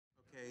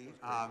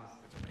I'd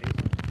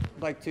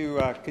like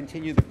to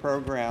continue the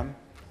program,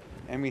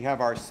 and we have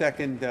our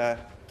second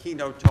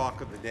keynote talk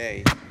of the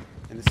day,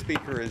 and the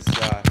speaker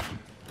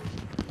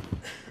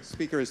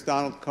is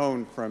Donald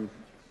Kohn from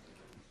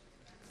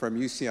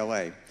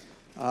UCLA.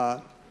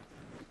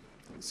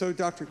 So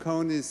Dr.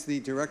 Kohn is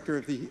the director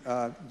of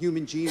the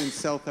Human Gene and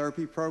Cell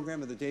Therapy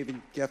Program of the David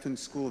Geffen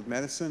School of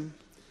Medicine.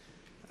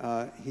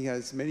 He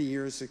has many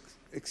years'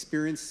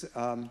 experience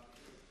of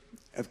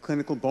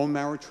clinical bone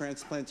marrow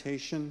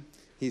transplantation.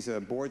 He's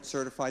a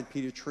board-certified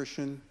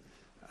pediatrician.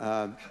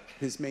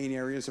 His main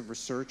areas of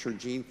research are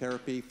gene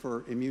therapy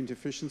for immune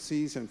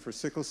deficiencies and for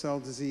sickle cell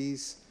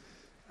disease.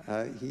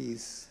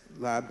 His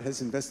lab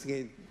has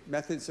investigated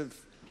methods of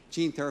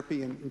gene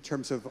therapy in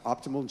terms of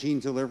optimal gene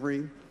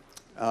delivery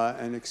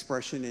and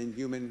expression in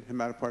human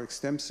hematopoietic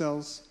stem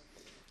cells.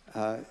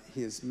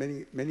 He has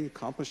many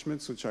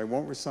accomplishments, which I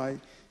won't recite.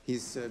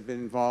 He's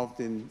been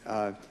involved in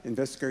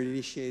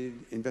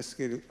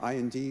investigative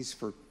INDs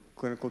for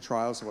clinical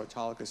trials of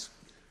autologous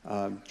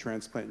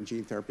transplant and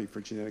gene therapy for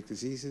genetic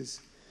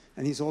diseases.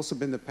 And he's also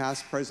been the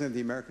past president of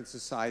the American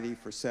Society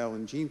for Cell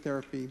and Gene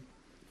Therapy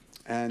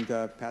and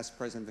past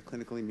president of the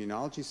Clinical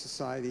Immunology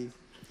Society.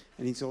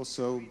 And he's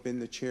also been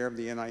the chair of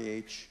the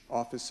NIH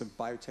Office of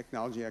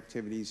Biotechnology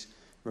Activities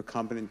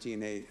Recombinant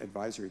DNA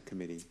Advisory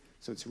Committee.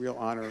 So it's a real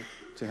honor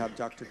to have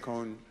Dr.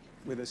 Kohn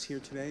with us here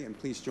today, and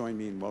please join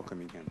me in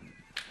welcoming him.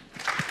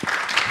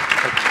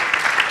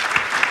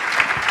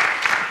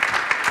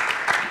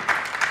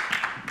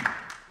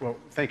 Well,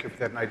 thank you for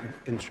that nice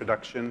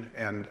introduction,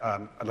 and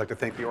I'd like to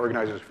thank the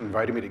organizers for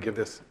inviting me to give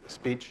this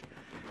speech,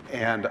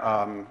 and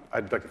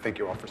I'd like to thank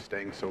you all for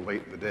staying so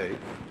late in the day.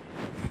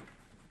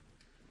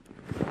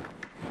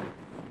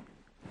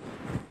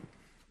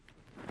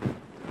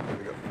 There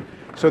we go.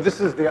 So this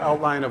is the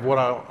outline of what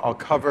I'll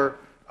cover.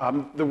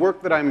 The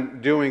work that I'm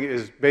doing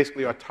is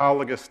basically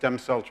autologous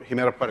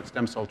hematopoietic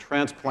stem cell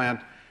transplant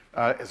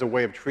as a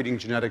way of treating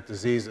genetic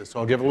diseases. So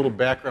I'll give a little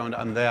background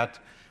on that,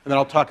 and then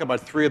I'll talk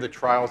about 3 of the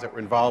trials that we're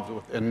involved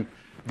with, and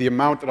the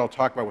amount that I'll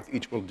talk about with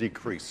each will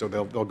decrease, so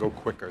they'll go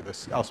quicker.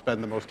 I'll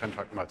spend the most time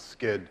talking about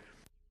SCID.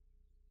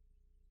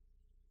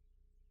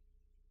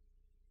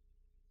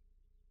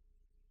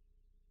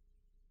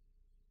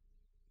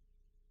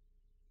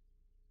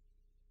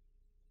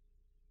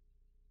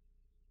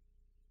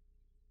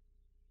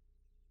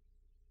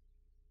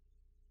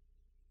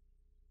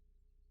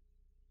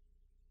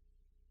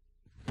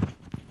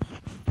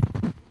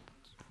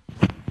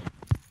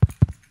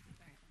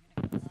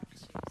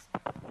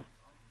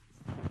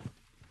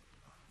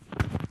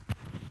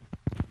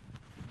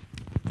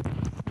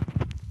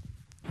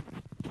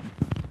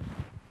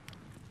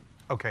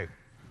 Okay,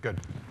 good.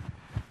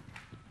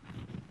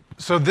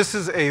 So this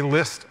is a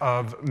list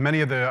of many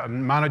of the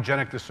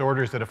monogenic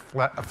disorders that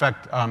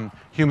affect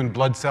human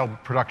blood cell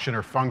production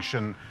or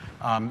function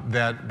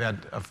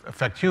that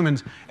affect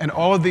humans, and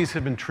all of these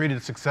have been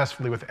treated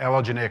successfully with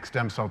allogeneic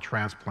stem cell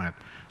transplant.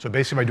 So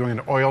basically by doing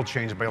an oil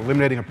change, by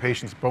eliminating a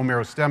patient's bone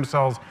marrow stem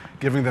cells,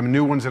 giving them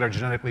new ones that are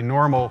genetically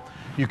normal,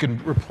 you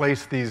can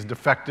replace these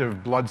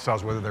defective blood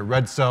cells, whether they're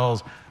red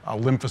cells,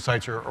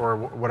 lymphocytes, or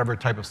whatever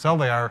type of cell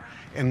they are,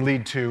 and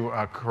lead to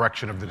a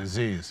correction of the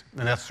disease.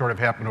 And that's sort of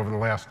happened over the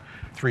last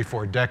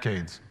 3-4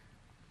 decades.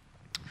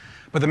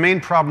 But the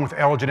main problem with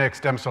allogeneic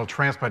stem cell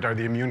transplant are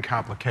the immune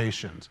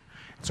complications.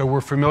 So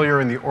we're familiar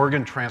in the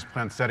organ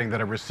transplant setting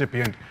that a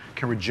recipient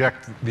can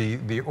reject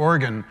the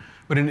organ,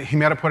 but in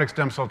hematopoietic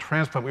stem cell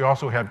transplant, we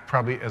also have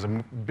probably as a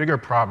bigger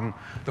problem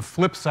the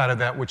flip side of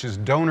that, which is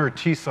donor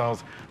T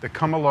cells that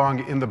come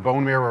along in the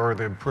bone marrow or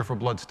the peripheral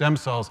blood stem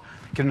cells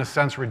can, in a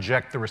sense,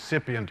 reject the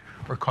recipient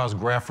or cause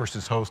graft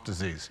versus host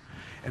disease.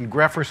 And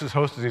graft versus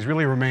host disease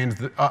really remains,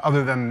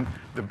 other than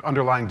the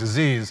underlying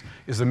disease,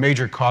 is the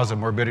major cause of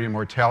morbidity and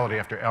mortality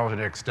after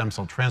allogeneic stem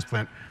cell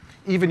transplant,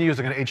 even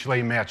using an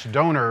HLA-matched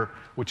donor,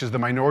 which is the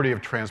minority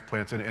of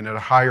transplants, and at a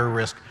higher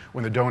risk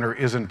when the donor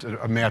isn't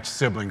a matched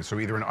sibling, so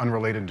either an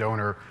unrelated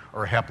donor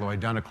or a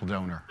haploidentical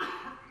donor.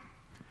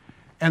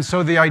 And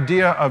so the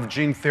idea of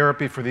gene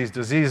therapy for these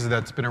diseases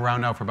that's been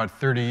around now for about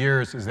 30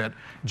 years is that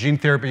gene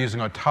therapy using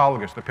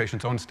autologous, the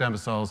patient's own stem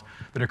cells,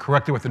 that are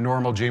corrected with the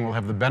normal gene will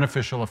have the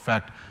beneficial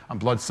effect on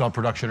blood cell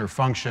production or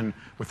function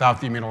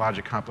without the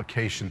immunologic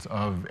complications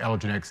of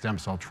allogeneic stem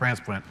cell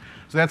transplant.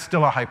 So that's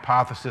still a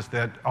hypothesis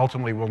that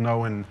ultimately we'll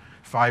know in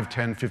 5,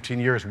 10, 15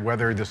 years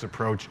whether this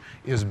approach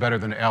is better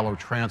than allo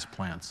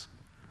transplants.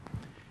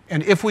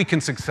 And if we can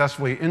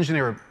successfully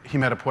engineer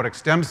hematopoietic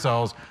stem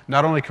cells,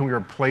 not only can we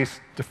replace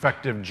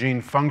defective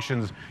gene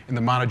functions in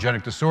the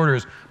monogenic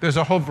disorders, there's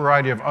a whole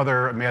variety of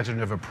other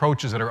imaginative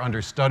approaches that are under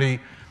study,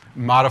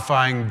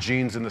 modifying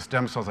genes in the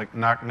stem cells, like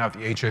knocking out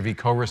the HIV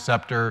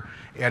co-receptor,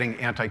 adding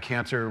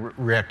anti-cancer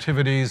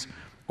reactivities,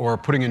 or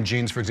putting in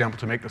genes, for example,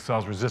 to make the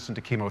cells resistant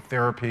to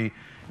chemotherapy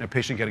in a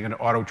patient getting an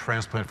auto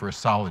transplant for a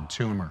solid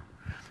tumor.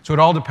 So it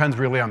all depends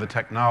really on the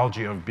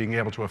technology of being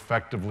able to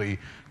effectively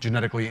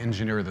genetically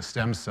engineer the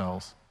stem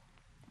cells.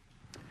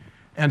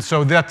 And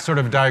so that sort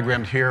of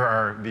diagrammed here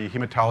are the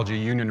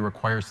Hematology Union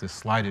requires this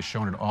slide is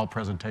shown at all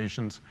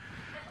presentations.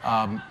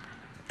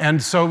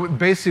 And so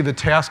basically the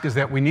task is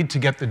that we need to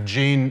get the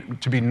gene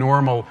to be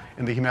normal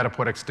in the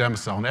hematopoietic stem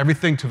cell. And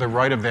everything to the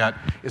right of that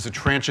is a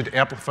transient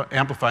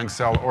amplifying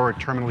cell or a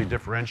terminally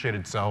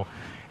differentiated cell.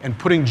 And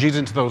putting genes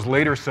into those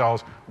later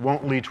cells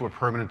won't lead to a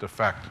permanent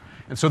effect.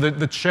 And so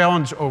the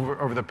challenge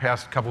over the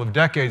past couple of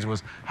decades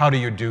was, how do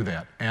you do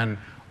that? And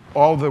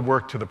all the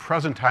work to the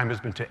present time has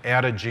been to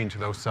add a gene to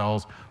those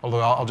cells, although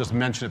I'll just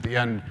mention at the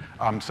end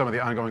some of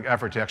the ongoing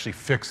effort to actually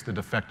fix the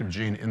defective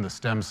gene in the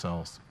stem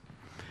cells.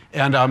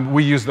 And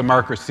we use the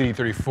marker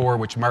CD34,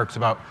 which marks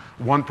about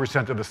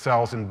 1% of the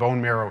cells in bone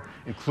marrow,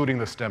 including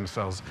the stem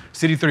cells.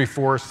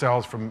 CD34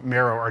 cells from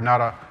marrow are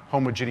not a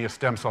homogeneous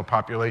stem cell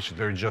population.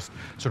 They're just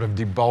sort of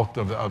debulked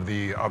of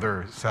the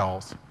other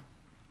cells.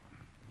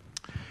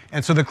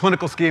 And so the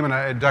clinical scheme,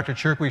 and Dr.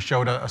 Chirkwe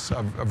showed a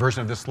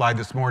version of this slide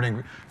this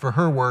morning for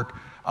her work.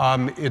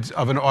 It's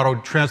of an auto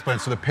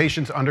transplant. So the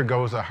patient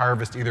undergoes a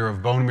harvest either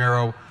of bone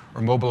marrow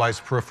or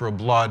mobilized peripheral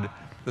blood.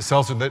 The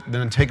cells are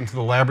then taken to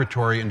the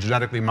laboratory and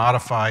genetically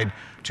modified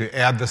to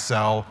add the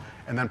cell,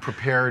 and then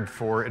prepared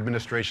for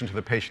administration to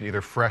the patient, either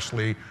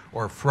freshly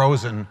or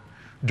frozen.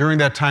 During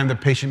that time, the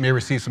patient may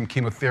receive some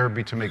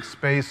chemotherapy to make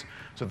space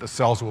so that the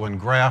cells will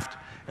engraft,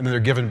 and then they're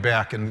given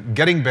back. And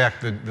getting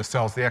back the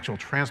cells, the actual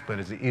transplant,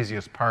 is the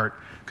easiest part,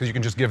 because you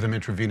can just give them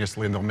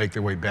intravenously and they'll make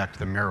their way back to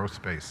the marrow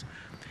space.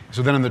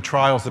 So then in the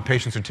trials, the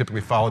patients are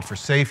typically followed for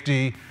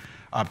safety,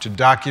 to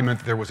document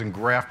there was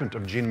engraftment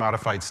of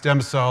gene-modified stem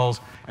cells,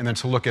 and then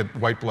to look at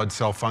white blood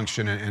cell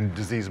function and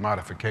disease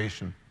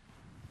modification.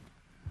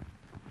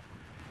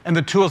 And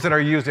the tools that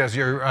are used, as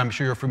I'm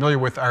sure you're familiar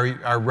with,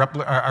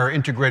 are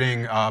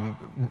integrating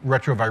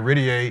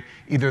retroviridae,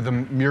 either the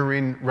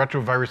murine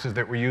retroviruses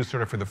that were used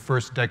sort of for the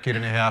first decade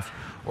and a half,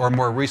 or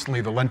more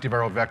recently the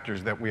lentiviral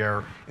vectors that we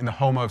are in the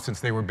home of, since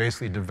they were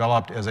basically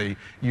developed as a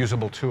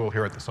usable tool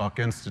here at the Salk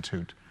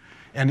Institute.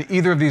 And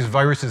either of these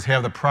viruses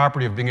have the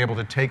property of being able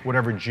to take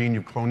whatever gene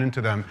you clone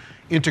into them,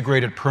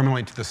 integrate it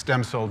permanently to the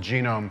stem cell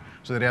genome,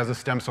 so that as the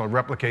stem cell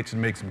replicates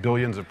and makes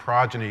billions of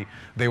progeny,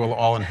 they will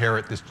all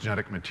inherit this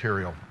genetic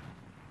material.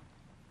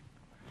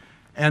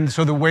 And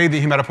so the way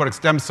the hematopoietic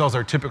stem cells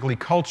are typically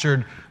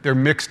cultured, they're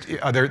mixed,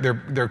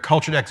 they're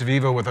cultured ex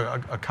vivo with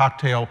a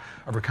cocktail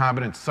of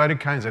recombinant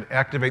cytokines that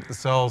activate the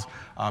cells,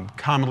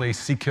 commonly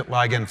c-KIT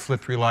ligand,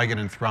 FLT3 ligand,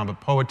 and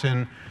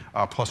thrombopoietin,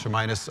 plus or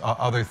minus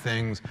other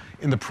things,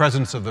 in the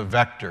presence of the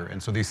vector.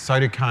 And so these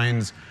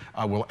cytokines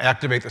will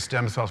activate the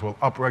stem cells, will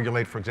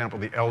upregulate, for example,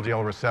 the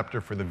LDL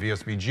receptor for the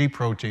VSVG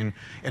protein,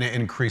 and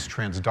increase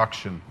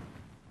transduction.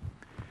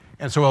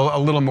 And so a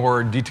little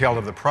more detailed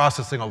of the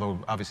processing, although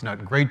obviously not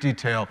in great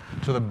detail.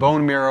 So the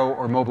bone marrow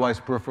or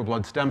mobilized peripheral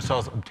blood stem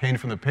cells obtained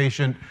from the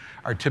patient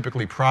are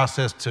typically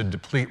processed to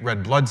deplete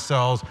red blood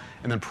cells,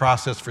 and then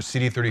processed for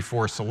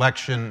CD34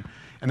 selection,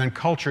 and then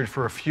cultured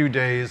for a few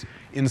days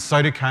in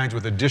cytokines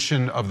with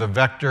addition of the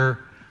vector.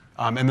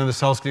 And then the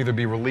cells can either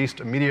be released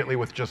immediately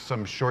with just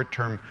some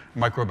short-term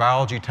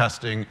microbiology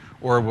testing,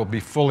 or will be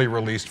fully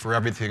released for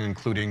everything,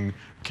 including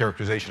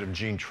characterization of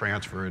gene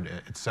transfer,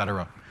 et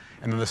cetera.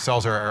 And then the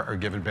cells are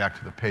given back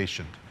to the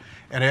patient.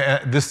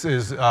 And this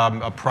is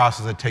a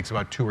process that takes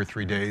about 2 or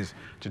 3 days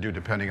to do,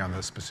 depending on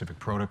the specific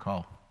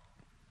protocol.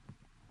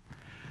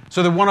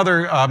 So the one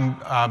other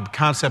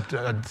concept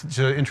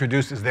to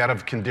introduce is that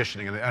of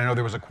conditioning. And I know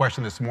there was a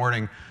question this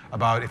morning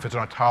about, if it's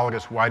an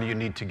autologous, why do you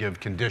need to give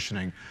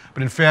conditioning?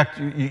 But in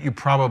fact, you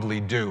probably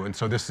do. And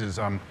so this is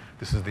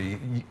the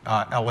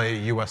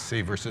LA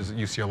USC versus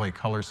UCLA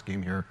color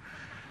scheme here.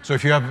 So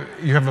if you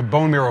have a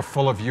bone marrow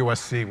full of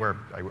USC, where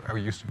I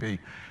used to be,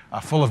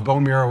 full of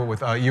bone marrow with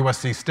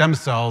USC stem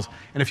cells,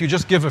 and if you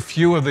just give a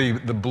few of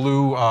the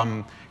blue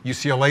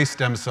UCLA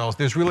stem cells,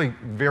 there's really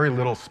very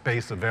little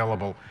space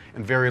available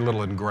and very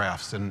little in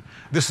grafts. And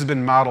this has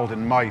been modeled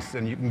in mice,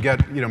 and you can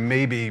get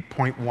maybe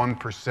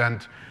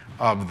 0.1%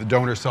 of the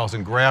donor cells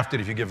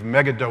engrafted. If you give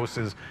mega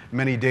doses,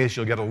 many days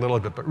you'll get a little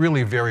bit, but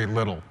really very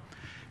little.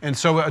 And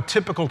so a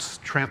typical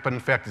transplant, in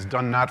fact, is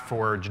done not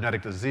for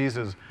genetic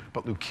diseases,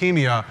 but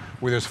leukemia,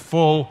 where there's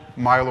full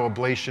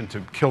myeloablation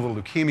to kill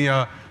the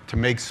leukemia, to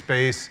make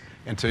space,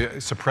 and to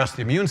suppress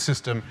the immune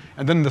system.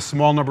 And then the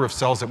small number of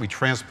cells that we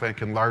transplant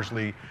can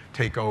largely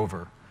take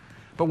over.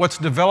 But what's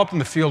developed in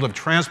the field of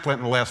transplant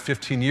in the last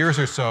 15 years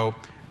or so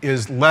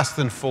is less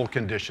than full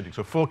conditioning.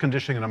 So full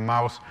conditioning in a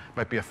mouse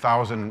might be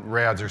 1,000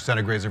 rads or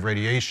centigrades of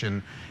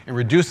radiation, and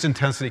reduced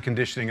intensity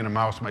conditioning in a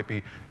mouse might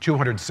be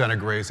 200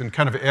 centigrades. And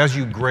kind of as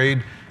you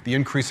grade the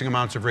increasing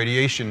amounts of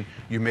radiation,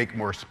 you make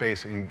more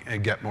space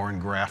and get more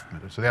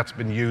engraftment. So that's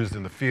been used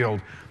in the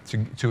field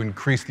to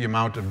increase the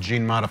amount of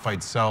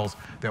gene-modified cells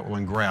that will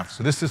engraft.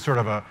 So this is sort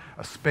of a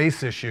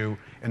space issue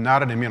and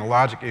not an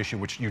immunologic issue,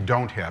 which you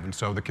don't have. And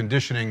so the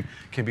conditioning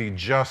can be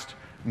just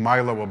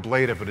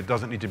myeloablative, but it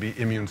doesn't need to be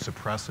immune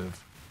suppressive.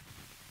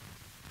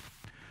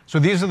 So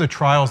these are the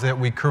trials that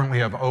we currently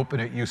have open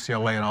at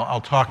UCLA, and I'll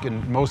talk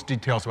in most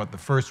details about the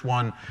first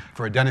one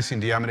for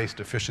adenosine deaminase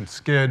deficient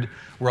SCID.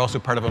 We're also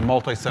part of a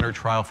multi-center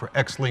trial for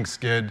X-linked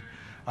SCID.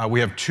 We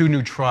have 2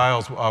 new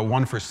trials,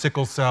 one for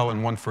sickle cell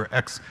and one for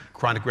X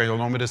chronic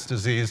granulomatous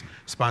disease,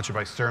 sponsored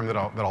by CIRM that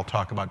I'll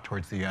talk about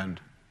towards the end.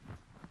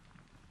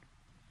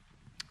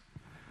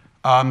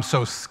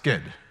 So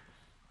SCID.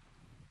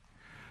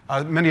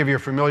 Many of you are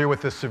familiar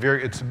with this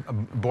it's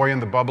boy in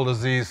the bubble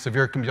disease.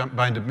 Severe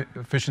combined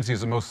deficiency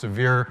is the most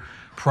severe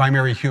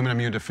primary human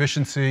immune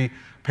deficiency.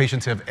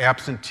 Patients have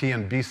absent T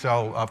and B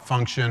cell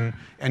function.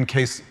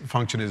 NK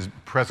function is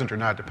present or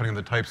not, depending on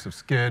the types of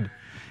SCID.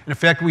 And in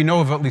fact, we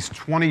know of at least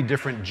 20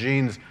 different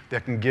genes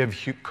that can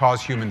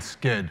cause human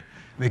SCID.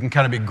 They can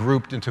kind of be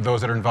grouped into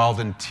those that are involved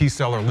in T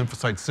cell or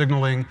lymphocyte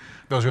signaling,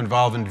 those are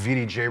involved in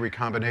VDJ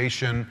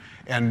recombination,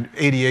 and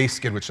ADA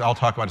SCID, which I'll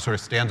talk about, it sort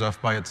of stands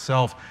off by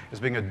itself as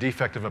being a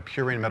defect of a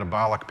purine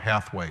metabolic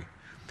pathway.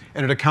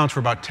 And it accounts for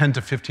about 10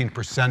 to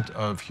 15%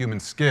 of human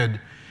SCID.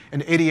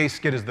 And ADA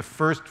SCID is the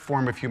first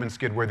form of human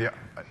SCID where the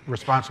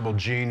responsible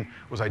gene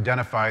was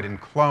identified and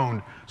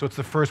cloned. So it's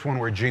the first one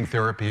where gene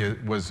therapy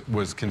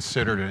was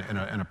considered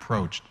and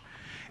approached.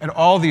 And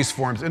all these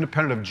forms,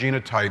 independent of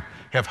genotype,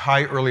 have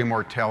high early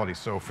mortality.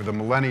 So for the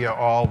millennia,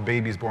 all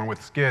babies born with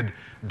SCID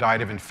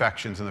died of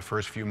infections in the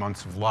first few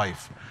months of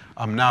life.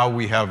 Now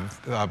we have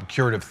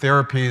curative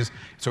therapies.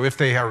 So if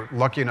they are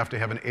lucky enough to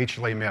have an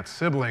HLA-matched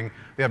sibling,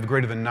 they have a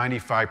greater than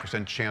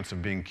 95% chance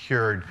of being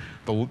cured.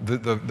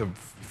 The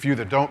few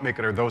that don't make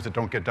it are those that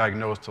don't get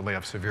diagnosed until they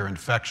have severe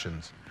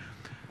infections.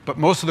 But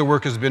most of the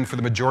work has been for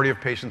the majority of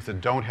patients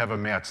that don't have a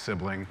matched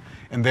sibling.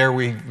 And there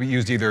we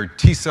used either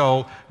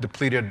T-cell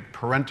depleted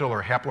parental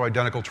or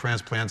haploidentical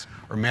transplants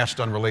or matched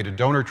unrelated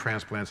donor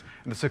transplants.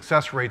 And the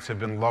success rates have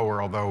been lower,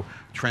 although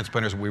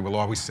transplanters, we will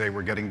always say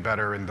we're getting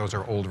better, and those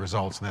are old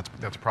results, and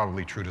that's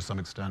probably true to some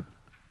extent.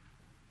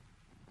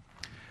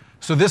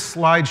 So this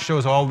slide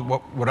shows all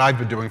what I've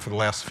been doing for the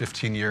last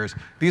 15 years.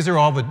 These are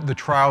all the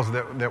trials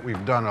that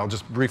we've done. I'll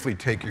just briefly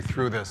take you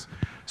through this.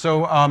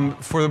 So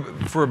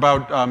for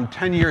about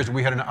 10 years,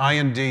 we had an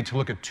IND to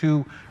look at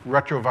 2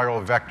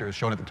 retroviral vectors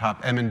shown at the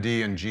top,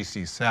 MND and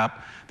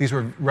GC-SAP. These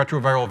were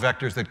retroviral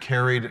vectors that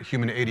carried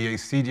human ADA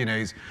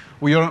cDNAs.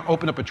 We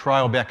opened up a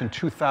trial back in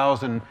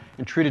 2000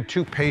 and treated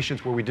 2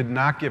 patients where we did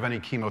not give any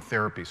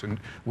chemotherapy. So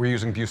we're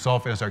using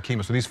busulfan as our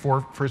chemo. So these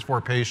first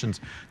 4 patients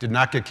did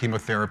not get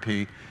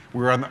chemotherapy. We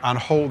were on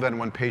hold then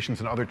when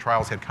patients in other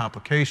trials had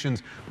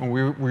complications. When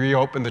we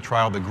reopened the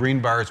trial, the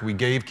green bars, we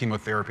gave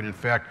chemotherapy. And in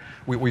fact,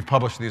 we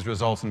published these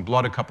results in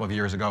Blood a couple of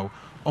years ago.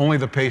 Only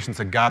the patients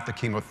that got the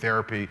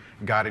chemotherapy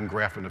got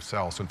engraftment of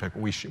cells. So in fact,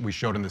 we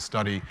showed in the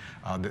study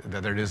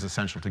that it is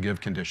essential to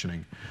give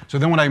conditioning. So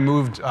then when I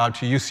moved to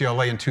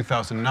UCLA in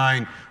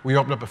 2009, we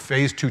opened up a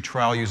phase 2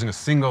 trial using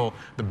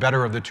the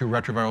better of the 2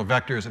 retroviral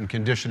vectors and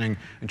conditioning,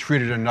 and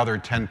treated another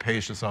 10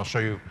 patients. I'll show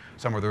you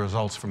some of the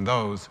results from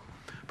those.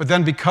 But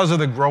then because of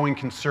the growing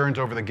concerns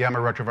over the gamma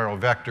retroviral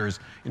vectors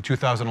in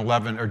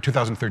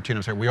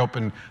 2013, we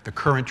opened the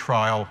current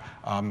trial,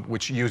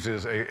 which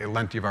uses a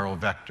lentiviral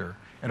vector.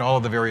 And all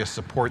of the various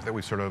support that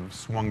we sort of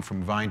swung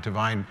from vine to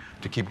vine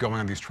to keep going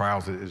on these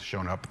trials is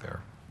shown up there.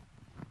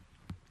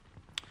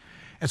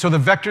 And so the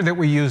vector that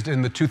we used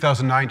in the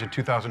 2009 to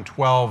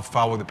 2012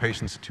 follow the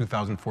patient's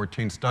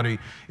 2014 study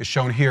is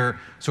shown here.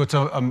 So it's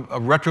a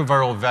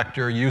retroviral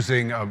vector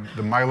using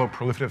the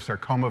myeloproliferative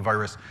sarcoma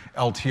virus,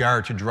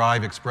 LTR, to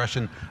drive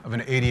expression of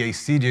an ADA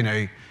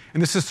cDNA.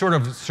 And this is sort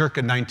of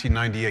circa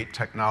 1998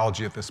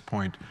 technology at this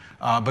point.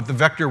 But the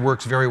vector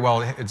works very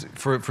well.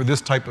 For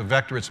this type of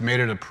vector, it's made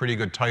at a pretty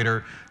good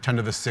titer, 10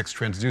 to the 6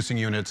 transducing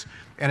units.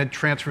 And it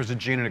transfers a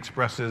gene and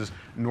expresses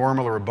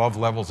normal or above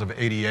levels of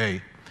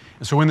ADA.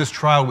 And so in this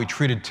trial, we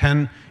treated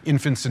 10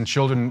 infants and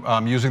children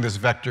using this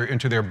vector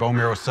into their bone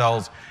marrow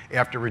cells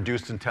after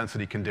reduced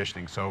intensity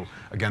conditioning. So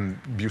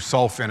again,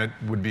 busulfan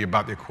would be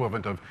about the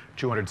equivalent of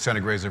 200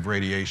 centigrades of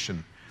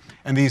radiation.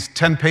 And these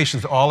 10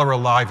 patients all are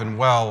alive and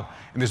well,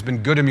 and there's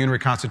been good immune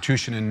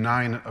reconstitution in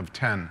 9 of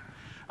 10.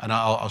 And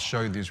I'll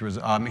show you these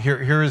results.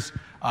 Here's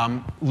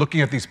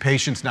looking at these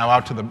patients now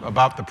out to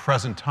about the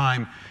present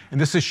time. And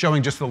this is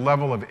showing just the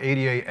level of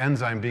ADA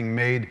enzyme being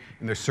made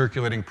in their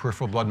circulating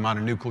peripheral blood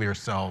mononuclear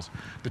cells.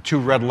 The 2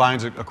 red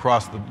lines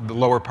across the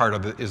lower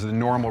part is the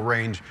normal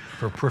range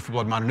for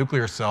peripheral blood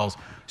mononuclear cells.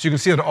 So you can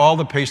see that all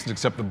the patients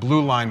except the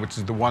blue line, which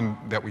is the one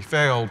that we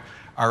failed,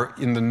 are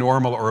in the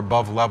normal or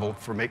above level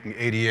for making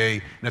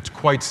ADA, and it's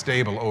quite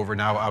stable over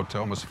now out to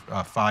almost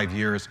 5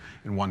 years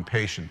in 1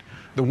 patient.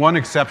 The one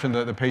exception,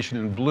 the patient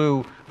in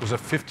blue, was a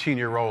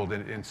 15-year-old,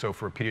 and so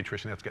for a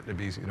pediatrician, that's getting to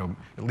be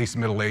at least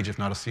middle age, if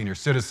not a senior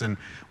citizen.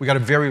 We got a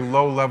very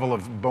low level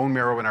of bone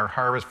marrow in our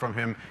harvest from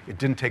him. It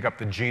didn't take up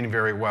the gene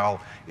very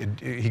well.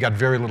 He got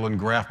very little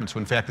engraftment, so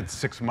in fact, at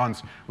 6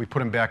 months, we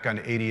put him back on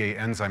ADA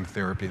enzyme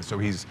therapy, and so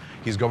he's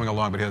going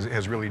along, but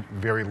has really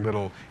very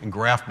little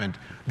engraftment.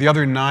 The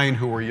other 9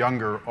 who were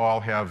younger all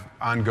have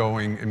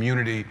ongoing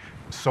immunity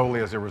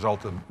solely as a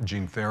result of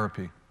gene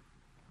therapy.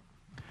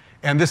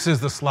 And this is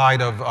the slide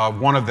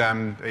of one of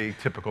them, a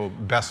typical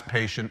BEST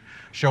patient,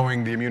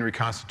 showing the immune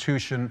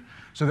reconstitution.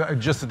 So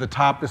just at the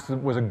top, this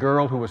was a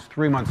girl who was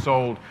 3 months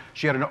old.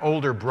 She had an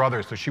older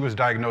brother, so she was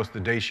diagnosed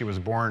the day she was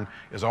born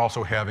as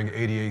also having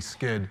ADA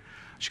SCID.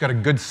 She got a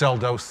good cell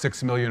dose,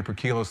 6 million per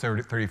kilo,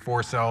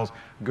 34 cells,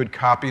 good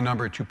copy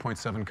number,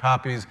 2.7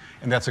 copies,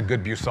 and that's a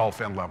good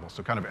busulfan level.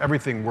 So kind of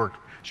everything worked.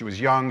 She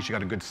was young, she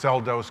got a good cell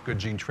dose, good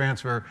gene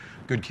transfer,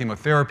 good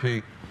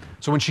chemotherapy.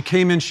 So when she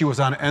came in, she was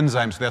on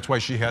enzymes, so that's why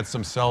she had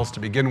some cells to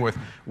begin with.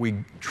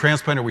 We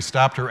transplanted, we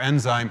stopped her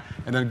enzyme,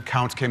 and then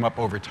counts came up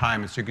over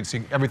time. And so you can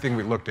see everything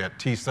we looked at,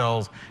 T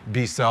cells,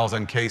 B cells,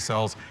 NK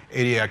cells,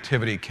 ADA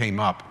activity came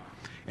up.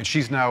 And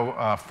she's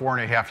now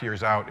 4.5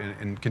 years out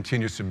and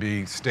continues to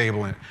be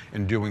stable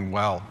and doing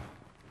well.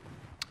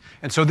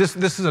 And so this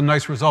is a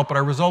nice result, but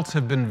our results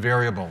have been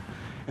variable.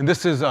 And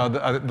this is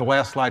the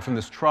last slide from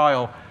this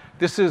trial.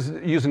 This is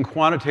using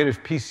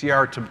quantitative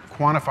PCR to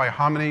quantify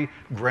how many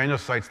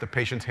granulocytes the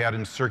patients had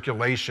in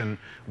circulation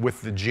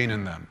with the gene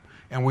in them.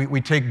 And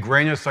we take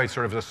granulocytes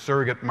sort of as a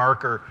surrogate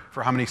marker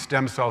for how many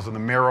stem cells in the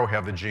marrow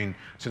have the gene,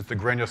 since the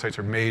granulocytes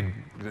are made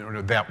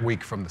that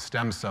week from the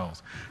stem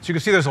cells. So you can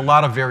see there's a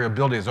lot of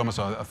variability. There's almost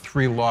a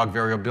 3-log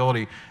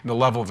variability in the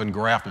level of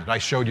engraftment. I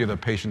showed you the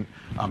patient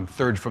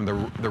third from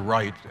the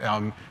right.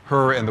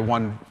 Her and the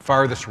one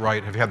farthest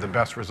right have had the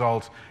best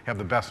results, have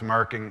the best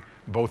marking.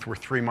 Both were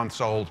 3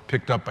 months old,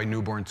 picked up by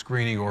newborn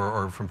screening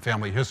or from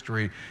family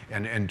history,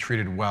 and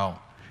treated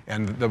well.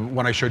 And the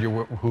one I showed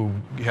you who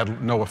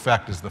had no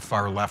effect is the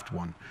far left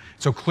one.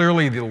 So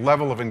clearly the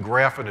level of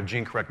engraftment of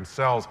gene-corrected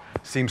cells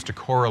seems to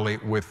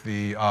correlate with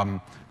the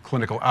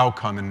clinical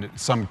outcome, and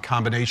some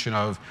combination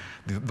of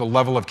the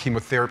level of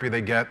chemotherapy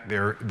they get,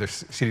 the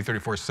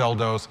CD34 cell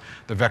dose,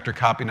 the vector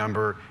copy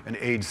number, and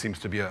age seems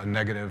to be a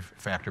negative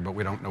factor, but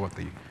we don't know what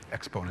the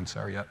exponents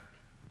are yet.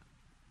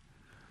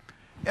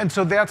 And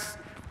so that's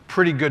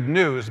pretty good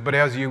news, but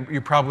as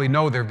you probably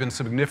know, there have been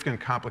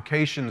significant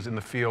complications in the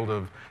field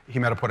of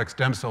hematopoietic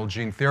stem cell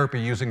gene therapy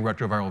using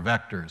retroviral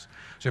vectors. So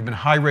there have been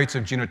high rates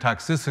of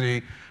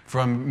genotoxicity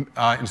from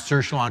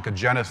insertional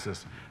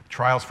oncogenesis.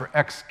 Trials for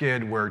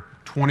XSCID where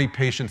 20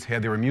 patients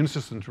had their immune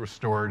systems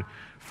restored,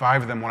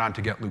 5 of them went on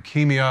to get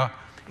leukemia.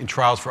 In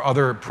trials for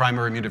other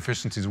primary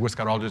immunodeficiencies,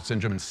 Wiskott-Aldrich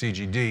syndrome and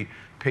CGD,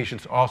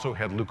 patients also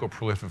had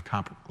leukoproliferative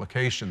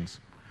complications.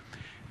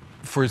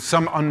 For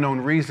some unknown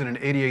reason, an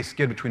ADA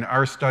SCID between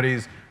our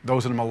studies,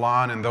 those in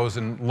Milan and those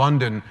in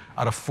London,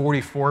 out of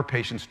 44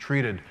 patients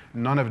treated,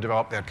 none have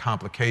developed that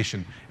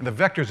complication. And the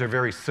vectors are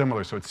very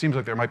similar, so it seems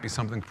like there might be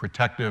something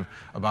protective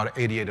about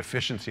ADA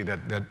deficiency that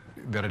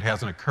it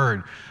hasn't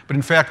occurred. But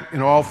in fact,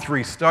 in all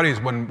 3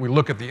 studies, when we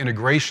look at the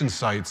integration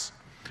sites,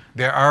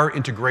 there are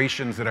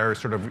integrations that are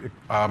sort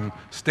of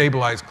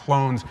stabilized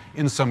clones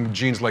in some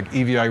genes like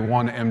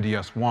EVI1,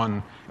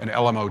 MDS1, and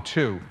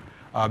LMO2.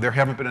 There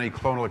haven't been any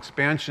clonal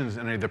expansions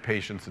in any of the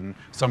patients, and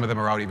some of them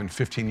are out even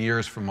 15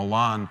 years from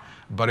Milan,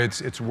 but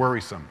it's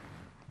worrisome.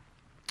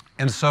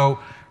 And so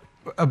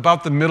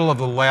about the middle of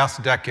the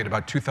last decade,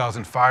 about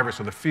 2005 or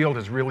so, the field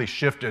has really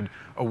shifted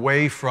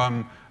away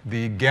from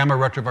the gamma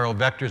retroviral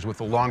vectors with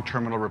the long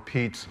terminal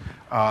repeats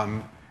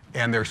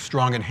and their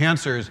strong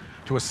enhancers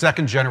to a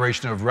second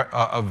generation of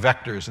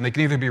vectors. And they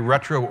can either be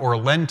retro or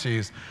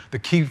lentes, the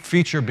key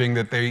feature being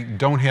that they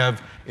don't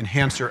have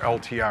enhancer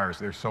LTRs.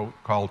 They're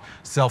so-called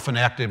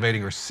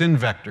self-inactivating or SYN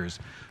vectors.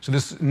 So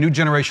this new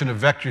generation of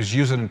vectors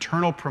use an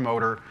internal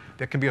promoter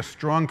that can be a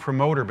strong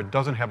promoter but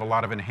doesn't have a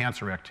lot of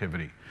enhancer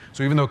activity.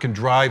 So even though it can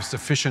drive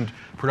sufficient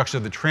production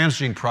of the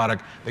transgene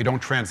product, they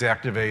don't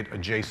transactivate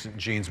adjacent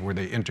genes where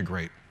they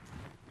integrate.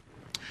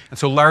 And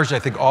so largely, I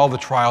think all the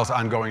trials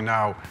ongoing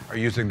now are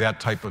using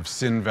that type of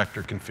SYN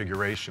vector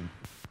configuration.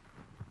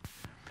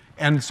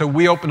 And so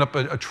we opened up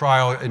a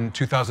trial in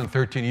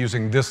 2013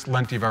 using this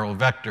lentiviral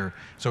vector.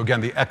 So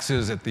again, the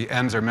X's at the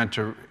ends are meant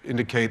to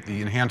indicate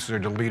the enhancers are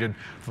deleted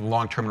for the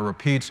long terminal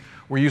repeats.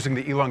 We're using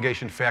the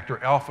elongation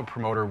factor alpha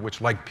promoter,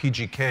 which like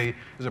PGK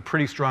is a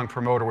pretty strong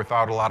promoter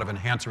without a lot of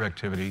enhancer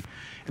activity.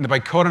 And by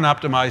codon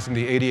optimizing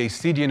the ADA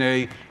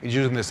cDNA is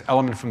using this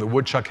element from the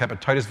woodchuck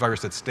hepatitis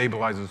virus that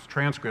stabilizes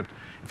transcript.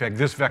 In fact,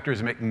 this vector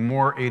is making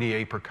more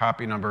ADA per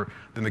copy number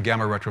than the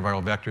gamma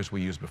retroviral vectors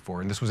we used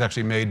before. And this was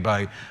actually made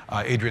by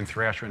Adrian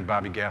Thrasher and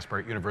Bobby Gaspar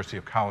at University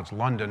of College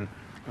London,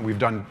 and we've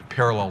done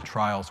parallel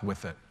trials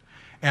with it.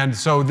 And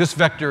so this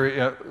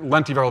vector,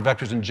 lentiviral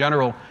vectors in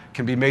general,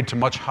 can be made to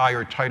much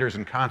higher titers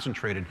and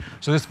concentrated.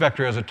 So this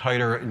vector has a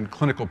titer in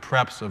clinical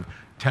preps of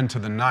 10 to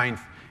the 9th,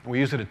 and we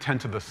use it at 10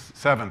 to the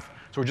 7th.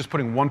 So we're just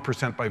putting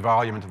 1% by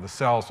volume into the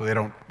cell, so they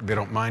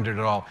don't mind it at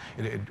all.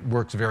 It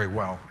works very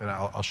well, and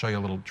I'll show you a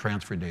little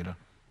transfer data.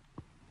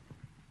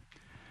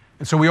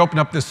 And so we opened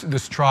up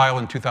this trial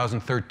in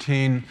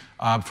 2013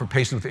 for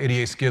patients with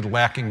ADA SCID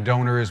lacking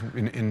donors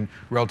in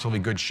relatively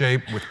good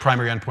shape with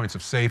primary endpoints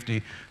of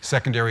safety,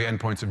 secondary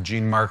endpoints of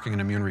gene marking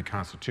and immune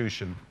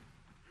reconstitution.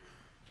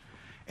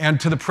 And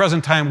to the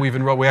present time, we've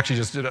enrolled, we actually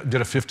just did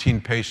a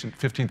 15th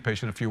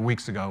patient a few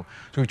weeks ago.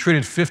 So we've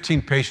treated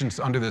 15 patients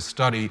under this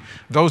study.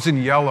 Those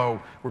in yellow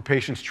were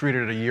patients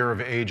treated at a year of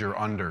age or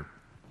under.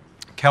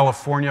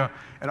 California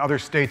and other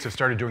states have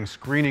started doing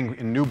screening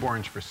in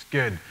newborns for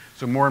SCID.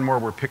 So more and more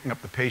we're picking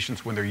up the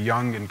patients when they're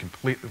young and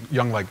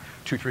young, like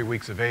 2-3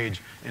 weeks of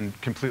age, and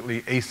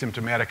completely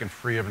asymptomatic and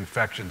free of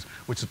infections,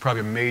 which is probably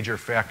a major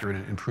factor in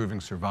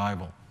improving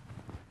survival.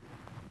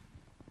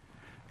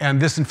 And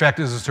this, in fact,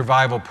 is a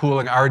survival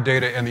pooling our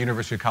data and the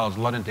University College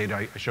London data.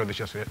 I showed this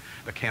yesterday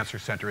at the Cancer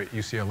Center at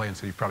UCLA, and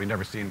so you've probably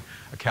never seen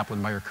a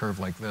Kaplan-Meier curve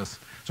like this.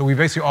 So we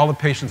basically, all the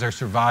patients are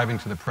surviving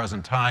to the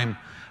present time.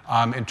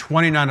 And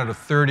 29 out of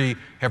 30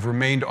 have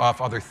remained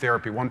off other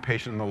therapy. One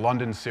patient in the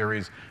London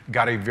series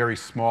got a very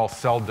small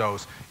cell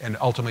dose and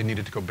ultimately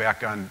needed to go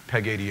back on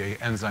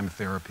PEG-ADA enzyme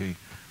therapy.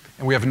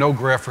 And we have no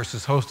graft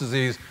versus host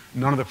disease.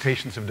 None of the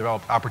patients have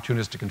developed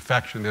opportunistic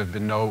infection. There have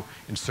been no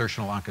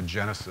insertional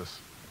oncogenesis.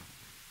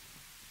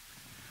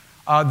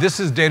 This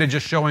is data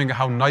just showing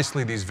how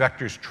nicely these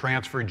vectors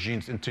transfer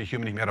genes into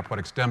human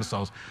hematopoietic stem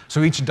cells.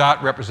 So each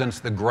dot represents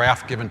the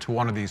graft given to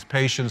one of these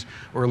patients.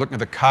 We're looking at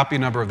the copy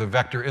number of the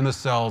vector in the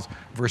cells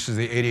versus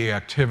the ADA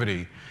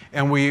activity.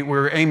 And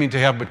we're aiming to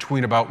have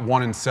between about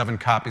 1 and 7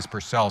 copies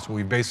per cell. So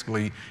we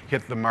basically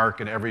hit the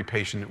mark in every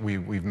patient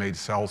we've made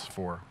cells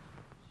for.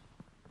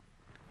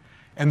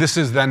 And this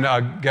is then,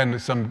 again,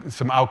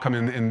 some outcome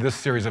in this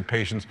series of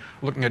patients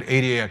looking at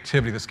ADA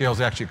activity. The scale's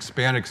actually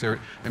expanded because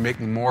they're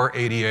making more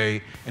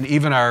ADA. And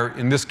even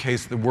in this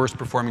case, the worst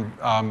performing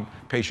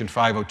patient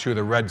 502,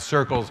 the red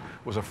circles,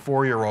 was a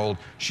 4-year-old.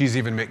 She's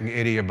even making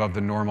ADA above the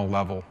normal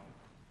level.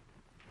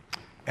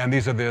 And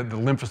these are the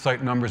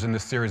lymphocyte numbers in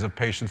this series of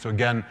patients. So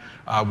again,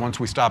 once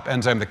we stop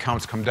enzyme, the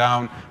counts come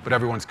down, but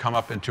everyone's come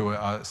up into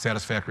a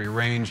satisfactory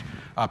range.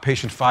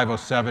 Patient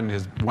 507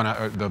 is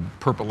the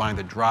purple line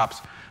that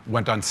drops.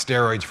 Went on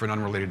steroids for an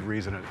unrelated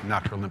reason and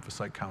knocked her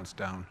lymphocyte counts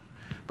down.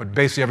 But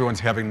basically,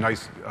 everyone's having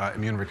nice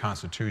immune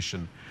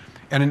reconstitution.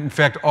 And in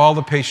fact, all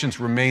the patients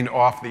remain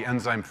off the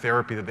enzyme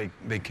therapy that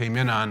they came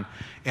in on.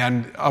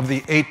 And of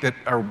the 8 that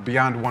are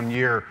beyond 1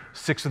 year,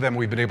 6 of them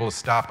we've been able to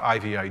stop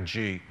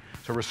IVIG.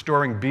 So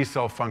restoring B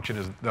cell function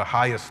is the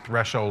highest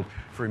threshold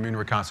for immune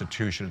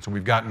reconstitution. So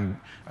we've gotten,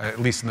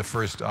 at least in the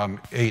first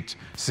 8,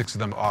 6 of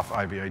them off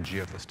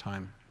IVIG at this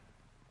time.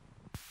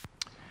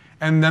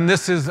 And then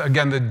this is,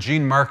 again, the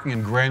gene marking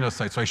in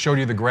granulocytes. So I showed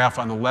you the graph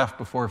on the left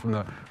before from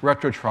the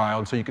retro trial.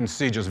 And so you can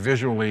see just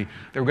visually,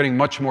 they were getting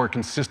much more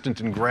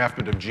consistent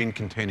engraftment of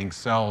gene-containing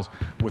cells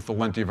with the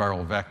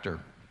lentiviral vector.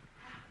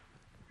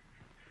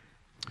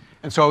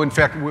 And so, in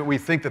fact, we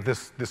think that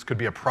this could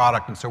be a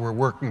product, and so we're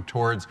working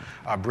towards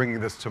bringing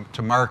this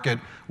to market.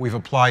 We've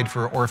applied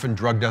for orphan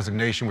drug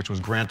designation, which was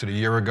granted a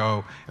year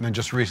ago, and then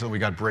just recently we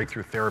got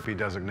breakthrough therapy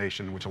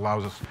designation, which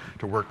allows us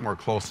to work more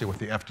closely with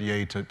the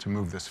FDA to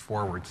move this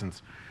forward,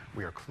 since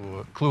we are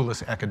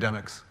clueless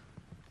academics.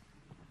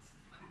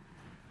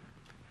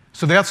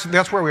 So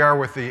that's where we are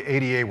with the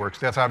ADA work.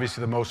 So that's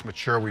obviously the most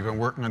mature. We've been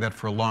working on that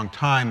for a long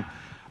time.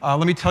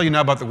 Let me tell you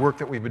now about the work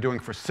that we've been doing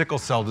for sickle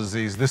cell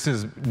disease. This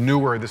is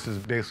newer. This is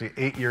basically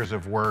 8 years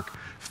of work,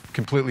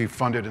 completely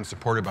funded and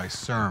supported by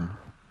CIRM.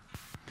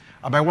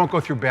 I won't go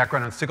through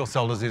background on sickle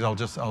cell disease. I'll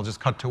just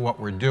cut to what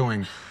we're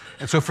doing.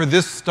 And so for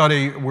this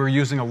study, we're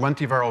using a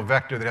lentiviral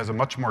vector that has a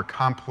much more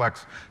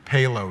complex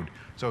payload.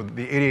 So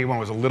the 881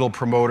 was a little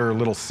promoter, a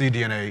little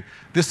cDNA.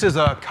 This is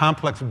a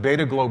complex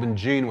beta globin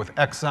gene with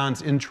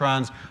exons,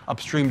 introns,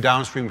 upstream,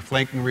 downstream,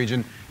 flanking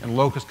region, and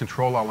locus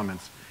control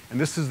elements. And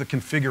this is the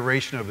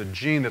configuration of the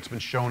gene that's been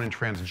shown in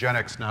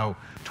transgenics now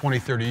 20,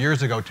 30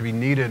 years ago to be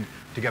needed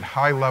to get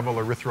high-level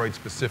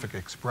erythroid-specific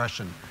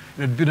expression.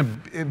 And it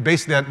had been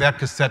basically that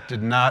cassette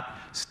did not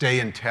stay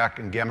intact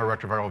in gamma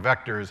retroviral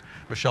vectors.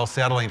 Michelle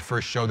Sadelain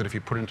first showed that if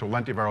you put it into a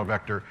lentiviral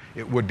vector,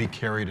 it would be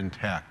carried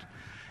intact.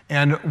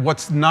 And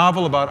what's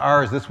novel about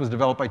ours, this was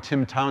developed by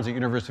Tim Towns at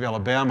University of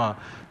Alabama.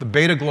 The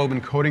beta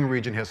globin coding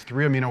region has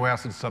 3 amino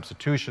acid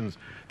substitutions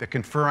that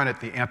confer on it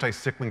the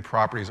anti-sickling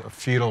properties of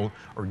fetal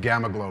or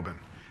gamma globin.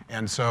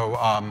 And so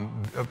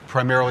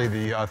primarily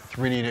the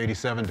threonine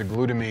 87 to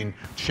glutamine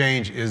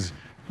change is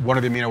one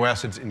of the amino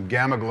acids in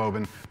gamma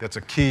globin that's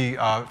a key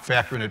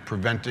factor in it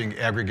preventing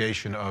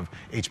aggregation of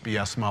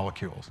HbS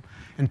molecules.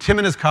 And Tim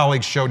and his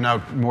colleagues showed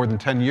now more than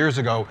 10 years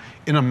ago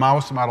in a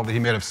mouse model that he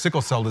made of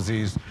sickle cell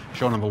disease,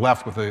 shown on the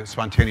left with the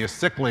spontaneous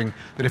sickling,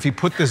 that if he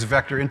put this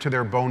vector into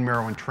their bone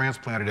marrow and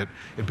transplanted it,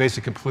 it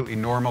basically completely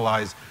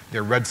normalized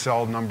their red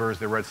cell numbers,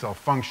 their red cell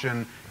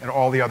function, and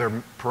all the other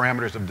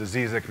parameters of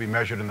disease that could be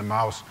measured in the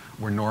mouse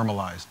were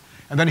normalized.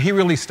 And then he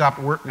really stopped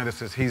working on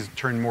this as he's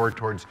turned more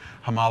towards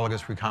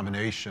homologous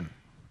recombination.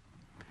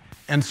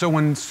 And so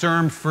when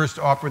CIRM first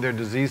offered their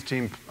disease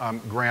team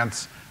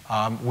grants,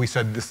 we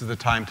said this is the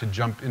time to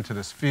jump into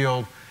this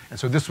field. And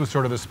so this was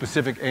sort of the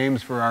specific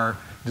aims for our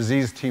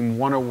Disease Team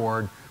 1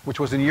 award, which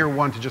was in year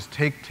 1 to just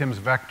take Tim's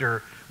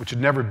vector, which had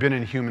never been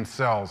in human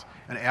cells,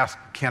 and ask,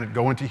 can it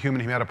go into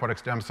human hematopoietic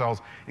stem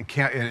cells? And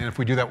if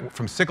we do that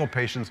from sickle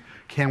patients,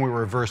 can we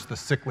reverse the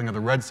sickling of the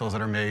red cells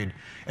that are made?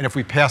 And if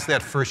we pass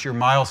that first-year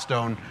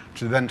milestone,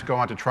 to then go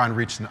on to try and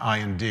reach an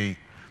IND.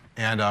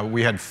 And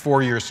we had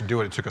 4 years to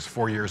do it. It took us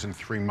 4 years and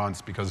 3 months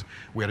because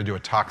we had to do a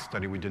tox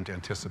study we didn't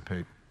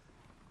anticipate.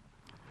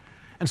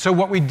 And so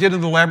what we did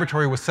in the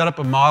laboratory was set up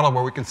a model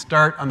where we can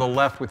start on the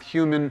left with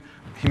human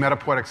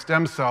hematopoietic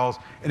stem cells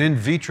and in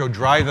vitro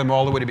drive them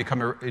all the way to become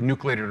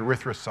enucleated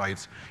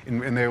erythrocytes.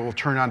 And they will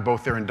turn on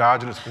both their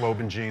endogenous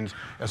globin genes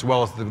as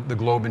well as the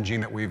globin gene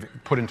that we've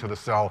put into the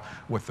cell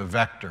with the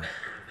vector.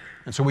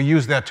 And so we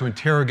use that to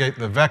interrogate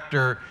the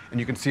vector. And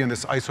you can see in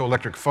this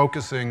isoelectric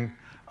focusing,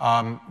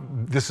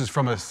 this is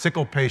from a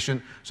sickle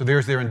patient. So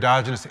there's their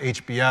endogenous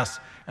HBS.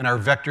 And our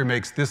vector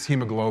makes this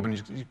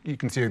hemoglobin. You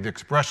can see the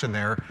expression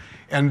there.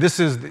 And this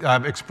is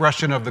the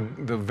expression of the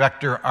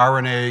vector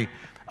RNA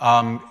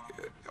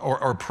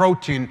or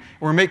protein.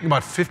 We're making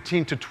about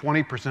 15 to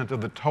 20%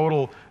 of the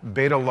total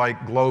beta-like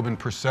globin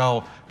per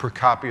cell per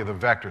copy of the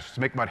vector. So it's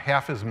making about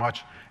half as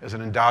much as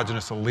an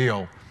endogenous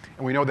allele.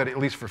 And we know that at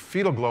least for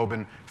fetal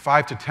globin,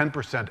 5 to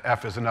 10%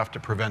 F is enough to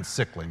prevent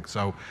sickling.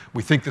 So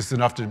we think this is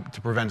enough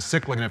to prevent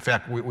sickling. And in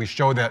fact, we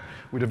show that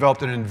we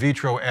developed an in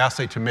vitro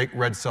assay to make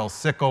red cells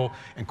sickle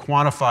and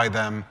quantify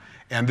them.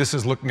 And this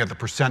is looking at the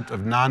percent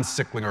of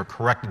non-sickling or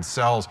corrected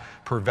cells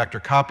per vector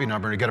copy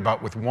number. And you get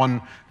about, with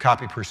 1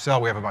 copy per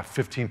cell, we have about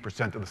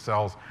 15% of the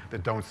cells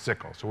that don't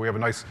sickle. So we have a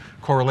nice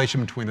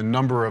correlation between the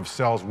number of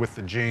cells with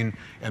the gene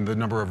and the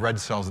number of red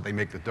cells that they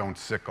make that don't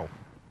sickle.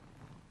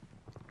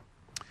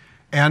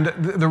 And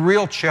the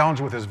real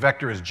challenge with this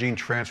vector is gene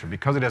transfer.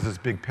 Because it has this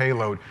big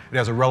payload, it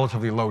has a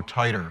relatively low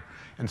titer.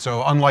 And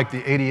so unlike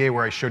the ADA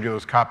where I showed you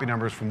those copy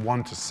numbers from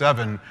 1 to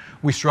 7,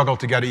 we struggle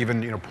to get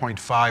even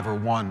 0.5 or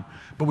 1.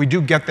 But we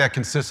do get that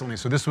consistently.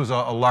 So this was a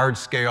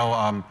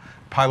large-scale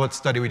pilot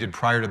study we did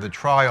prior to the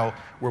trial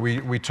where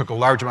we took a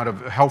large amount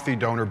of healthy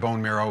donor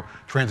bone marrow,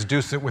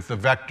 transduced it with the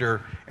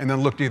vector, and then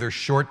looked either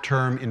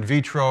short-term in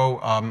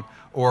vitro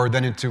or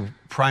then into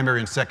primary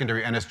and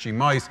secondary NSG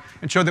mice,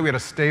 and showed that we had a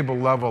stable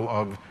level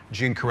of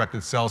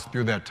gene-corrected cells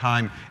through that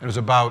time. And it was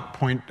about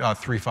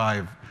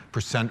 0.35%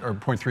 or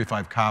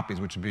 0.35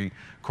 copies, which would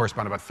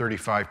correspond to about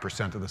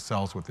 35% of the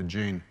cells with the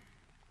gene.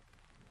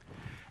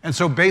 And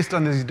so based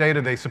on these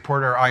data, they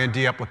support our IND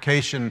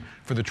application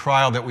for the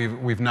trial that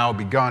we've now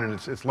begun. And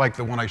it's like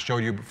the one I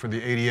showed you for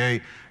the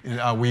ADA.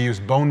 We use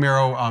bone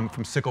marrow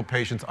from sickle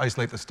patients,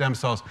 isolate the stem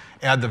cells,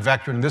 add the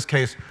vector. In this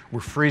case,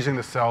 we're freezing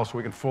the cells so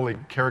we can fully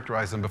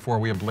characterize them before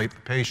we ablate the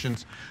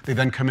patients. They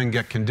then come in,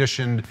 get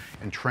conditioned,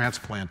 and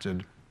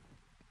transplanted.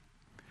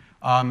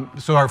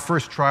 So our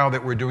first trial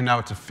that we're doing now,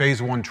 it's a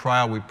phase 1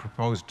 trial. We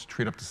proposed to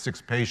treat up to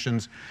 6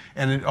 patients.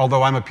 And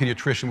although I'm a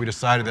pediatrician, we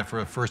decided that for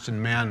a first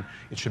in man,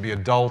 it should be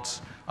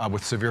adults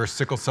with severe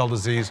sickle cell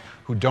disease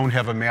who don't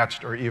have a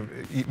matched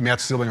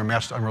sibling or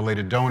matched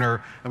unrelated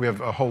donor. And we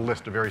have a whole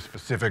list of very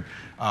specific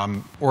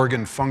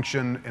organ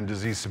function and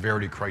disease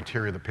severity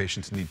criteria the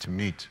patients need to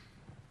meet.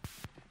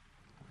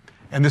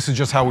 And this is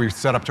just how we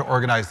set up to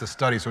organize the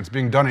study. So it's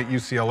being done at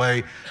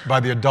UCLA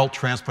by the Adult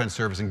Transplant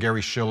Service, and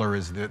Gary Schiller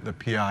is the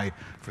PI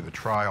for the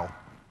trial.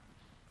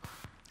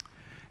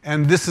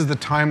 And this is the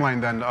timeline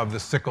then of the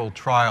sickle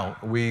trial.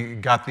 We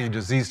got the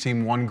Disease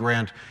Team 1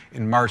 grant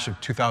in March of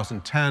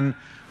 2010.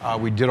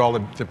 We did all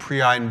the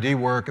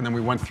pre-IND work, and then we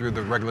went through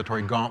the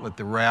regulatory gauntlet,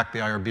 the RAC, the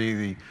IRB,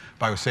 the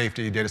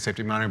Biosafety, Data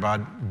Safety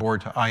Monitoring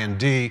Board to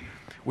IND.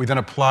 We then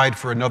applied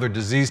for another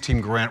Disease Team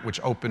grant, which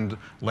opened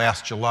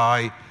last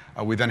July.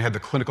 We then had the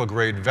clinical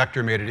grade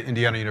vector made at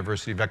Indiana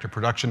University Vector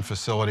Production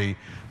Facility.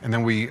 And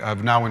then we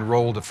have now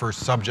enrolled a first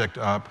subject.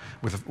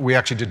 We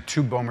actually did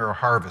 2 bone marrow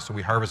harvests. So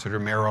we harvested her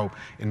marrow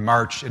in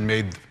March and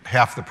made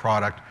half the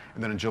product.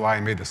 And then in July,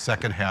 I made the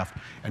second half.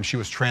 And she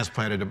was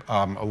transplanted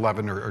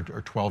 11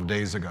 or 12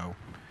 days ago.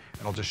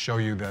 And I'll just show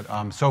you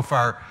that so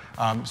far.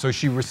 So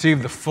she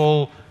received the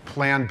full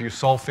planned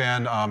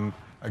busulfan.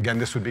 Again,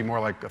 this would be more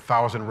like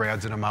 1,000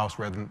 rads in a mouse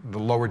rather than the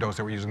lower dose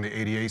that we're using the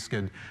ADA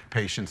SCID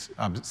patients,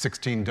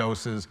 16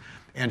 doses.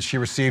 And she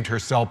received her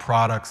cell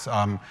products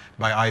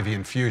by IV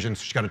infusion.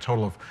 So she got a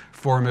total of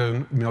 4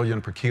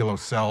 million per kilo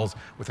cells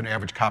with an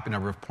average copy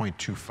number of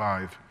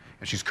 0.25.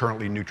 And she's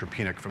currently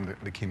neutropenic from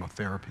the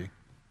chemotherapy.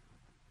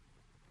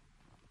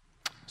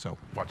 So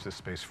watch this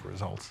space for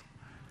results.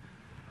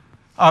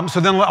 So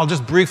then I'll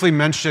just briefly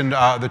mention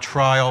the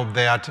trial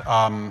that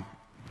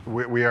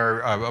we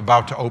are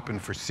about to open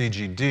for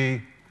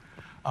CGD.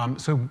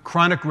 So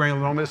chronic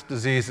granulomatous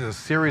disease is a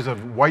series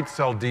of white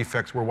cell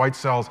defects where white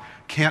cells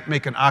can't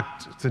make an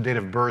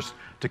oxidative burst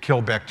to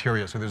kill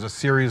bacteria. So there's a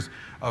series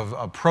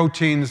of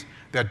proteins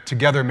that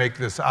together make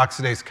this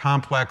oxidase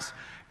complex.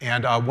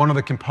 And one of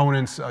the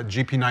components,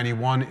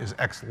 GP91, is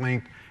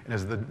X-linked and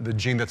is the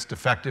gene that's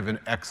defective in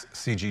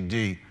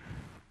XCGD.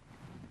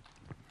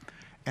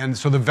 And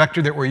so the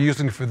vector that we're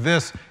using for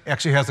this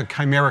actually has a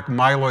chimeric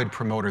myeloid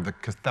promoter, the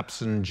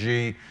cathepsin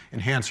G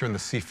enhancer and the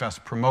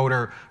CFES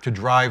promoter to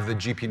drive the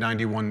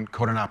GP91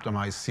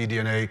 codon-optimized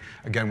cDNA,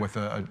 again with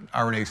an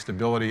RNA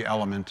stability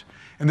element.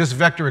 And this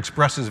vector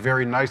expresses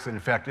very nicely. In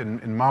fact,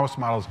 in mouse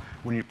models,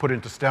 when you put it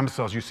into stem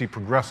cells, you see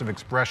progressive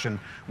expression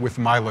with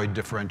myeloid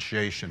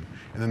differentiation.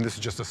 And then this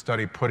is just a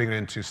study putting it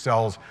into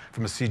cells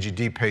from a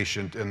CGD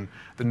patient. And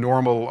the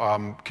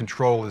normal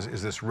control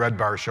is this red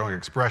bar showing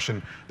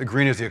expression. The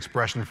green is the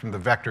expression from the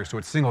vector. So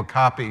it's single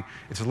copy.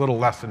 It's a little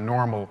less than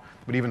normal,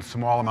 but even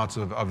small amounts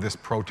of this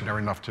protein are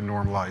enough to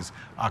normalize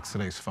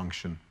oxidase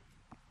function.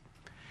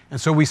 And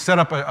so we set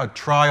up a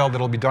trial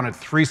that will be done at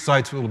 3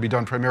 sites. It will be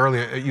done primarily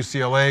at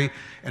UCLA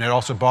and at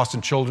also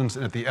Boston Children's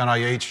and at the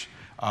NIH.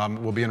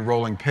 We'll be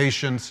enrolling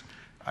patients.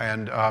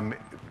 And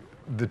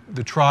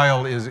the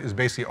trial is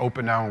basically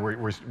open now, and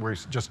we're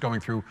just going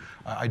through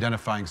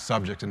identifying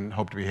subjects and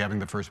hope to be having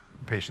the first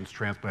patients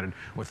transplanted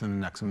within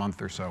the next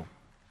month or so.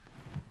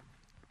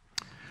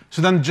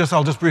 So then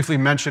I'll just briefly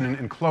mention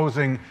in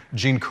closing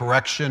gene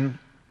correction.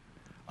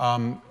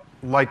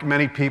 Like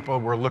many people,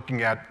 we're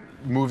looking at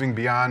moving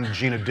beyond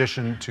gene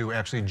addition to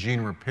actually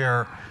gene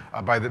repair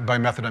by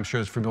method I'm sure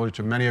is familiar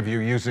to many of you,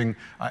 using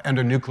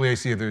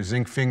endonuclease, either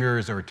zinc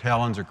fingers or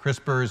talons or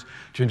CRISPRs,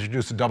 to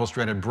introduce a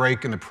double-stranded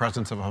break in the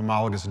presence of a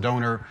homologous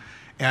donor.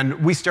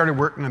 And we started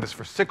working on this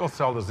for sickle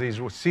cell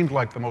disease, which seemed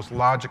like the most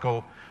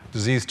logical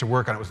disease to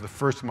work on. It was the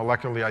first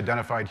molecularly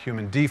identified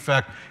human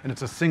defect, and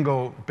it's a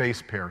single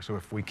base pair. So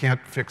if we can't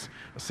fix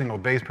a single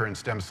base pair in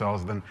stem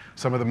cells, then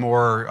some of the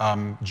more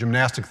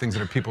gymnastic things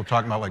that people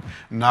talking about, like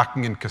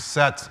knocking in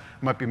cassettes,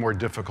 might be more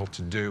difficult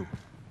to do.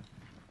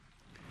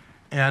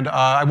 And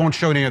I won't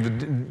show any of the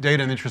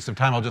data in the interest of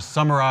time. I'll just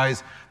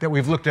summarize that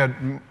we've looked at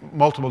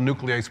multiple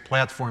nuclease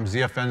platforms,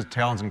 ZFNs,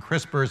 TALENs, and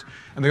CRISPRs,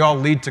 and they all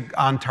lead to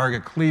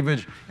on-target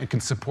cleavage and can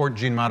support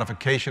gene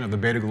modification of the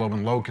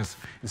beta-globin locus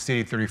in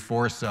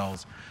CD34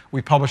 cells.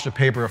 We published a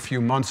paper a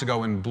few months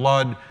ago in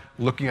Blood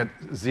looking at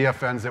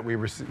ZFNs that we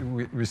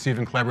received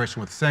in collaboration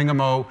with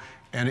Sangamo,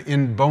 and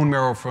in bone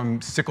marrow from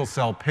sickle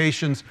cell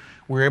patients,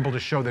 we were able to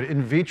show that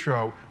in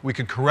vitro, we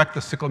could correct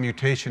the sickle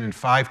mutation in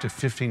 5 to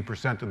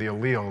 15% of the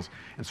alleles.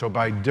 And so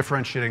by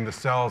differentiating the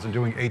cells and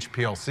doing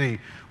HPLC,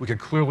 we could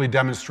clearly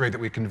demonstrate that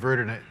we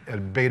converted a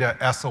beta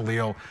S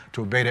allele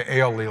to a beta A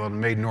allele and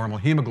made normal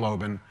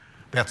hemoglobin.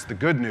 That's the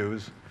good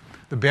news.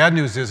 The bad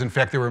news is, in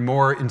fact, there were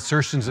more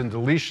insertions and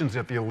deletions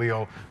at the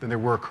allele than there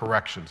were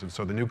corrections. And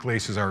so the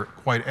nucleases are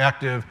quite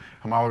active.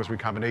 Homologous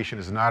recombination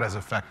is not as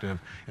effective.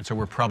 And so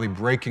we're probably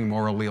breaking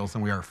more alleles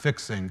than we are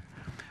fixing.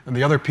 And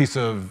the other piece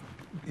of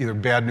either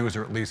bad news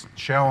or at least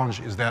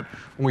challenge is that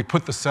when we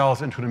put the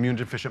cells into an immune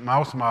deficient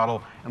mouse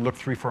model and look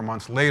 3-4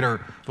 months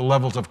later, the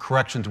levels of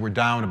corrections were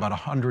down about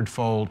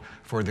 100-fold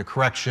for the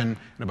correction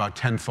and about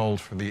 10-fold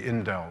for the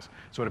indels.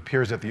 So it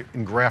appears that the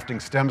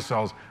engrafting stem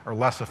cells are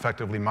less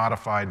effectively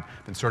modified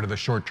than sort of the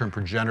short-term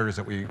progenitors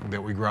that we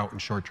grow out in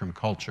short-term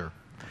culture.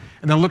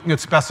 And then looking at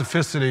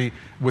specificity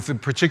with the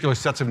particular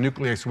sets of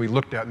nucleases we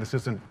looked at, and this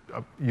isn't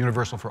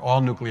universal for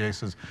all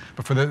nucleases,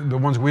 but for the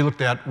ones we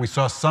looked at, we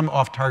saw some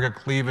off-target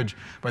cleavage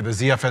by the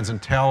ZFNs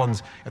and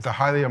TALENs at the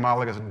highly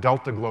homologous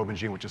delta globin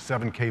gene, which is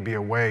 7 kb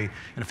away,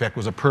 and in fact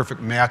was a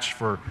perfect match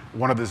for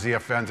one of the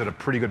ZFNs and a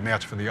pretty good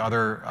match for the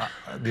other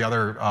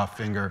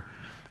finger.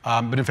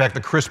 But in fact,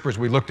 the CRISPRs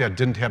we looked at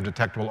didn't have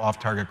detectable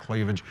off-target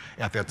cleavage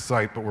at that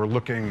site, but we're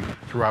looking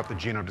throughout the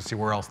genome to see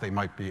where else they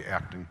might be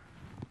acting.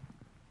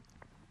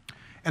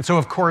 And so,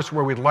 of course,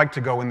 where we'd like to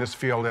go in this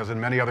field, as in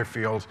many other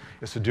fields,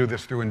 is to do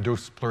this through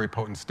induced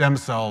pluripotent stem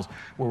cells,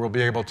 where we'll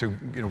be able to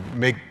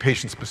make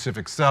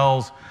patient-specific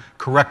cells,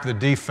 correct the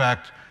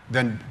defect,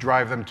 then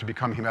drive them to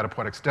become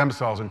hematopoietic stem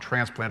cells and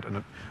transplant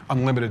an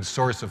unlimited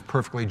source of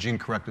perfectly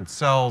gene-corrected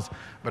cells.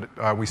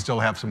 But we still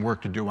have some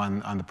work to do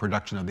on the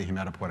production of the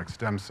hematopoietic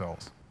stem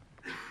cells.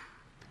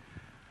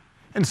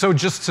 And so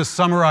just to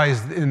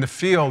summarize in the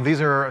field,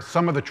 these are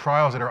some of the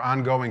trials that are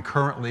ongoing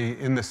currently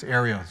in this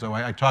area. So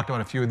I talked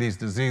about a few of these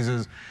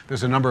diseases.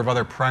 There's a number of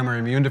other primary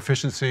immune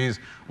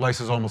deficiencies,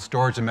 lysosomal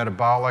storage and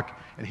metabolic,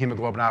 and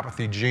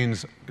hemoglobinopathy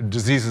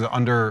diseases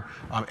under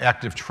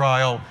active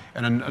trial,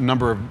 and a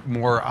number of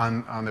more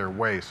on their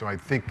way. So I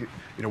think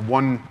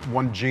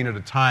one gene at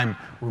a time,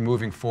 we're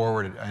moving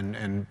forward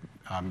and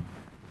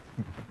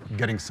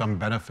getting some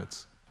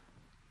benefits.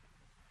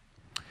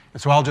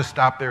 And so I'll just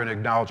stop there and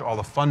acknowledge all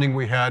the funding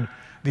we had.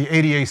 The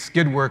ADA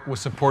SCID work was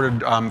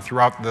supported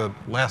throughout the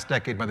last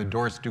decade by the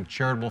Doris Duke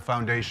Charitable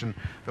Foundation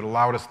that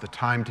allowed us the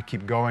time to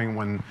keep going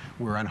when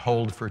we were on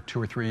hold for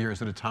 2 or 3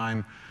 years at a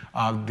time.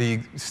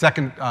 The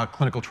second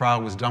clinical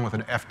trial was done with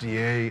an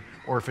FDA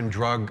orphan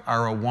drug,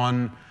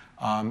 R01,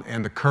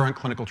 and the current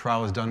clinical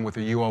trial is done with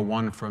a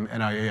U01 from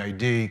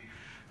NIAID.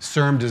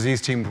 CIRM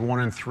disease teams 1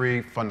 and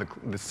 3 fund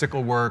the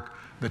sickle work.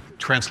 The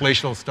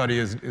translational study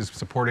is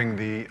supporting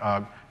the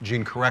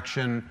gene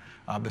correction.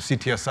 The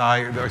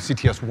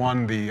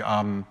CTS1, the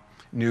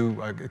new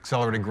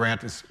accelerated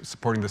grant, is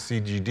supporting the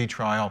CGD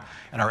trial.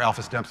 And our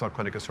alpha stem cell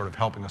clinic is sort of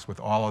helping us with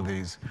all of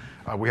these.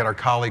 We had our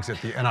colleagues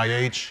at the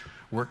NIH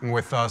working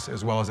with us,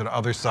 as well as at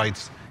other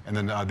sites. And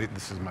then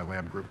this is my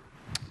lab group.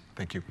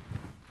 Thank you.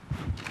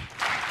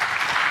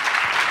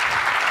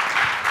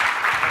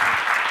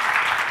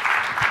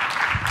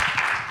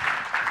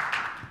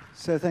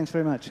 So thanks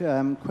very much.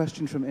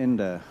 Question from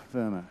Inda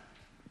Verma.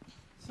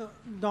 So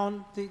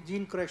Don, the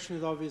gene correction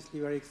is obviously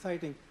very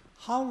exciting.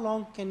 How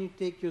long can you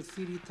take your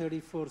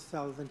CD34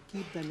 cells and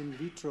keep them in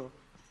vitro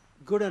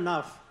good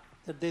enough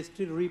that they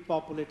still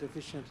repopulate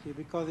efficiently?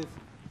 Because if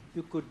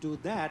you could do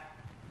that,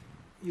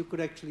 you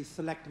could actually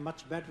select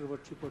much better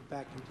what you put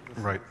back into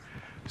the cells. Right.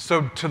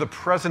 So to the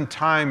present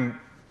time,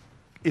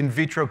 in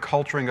vitro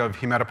culturing of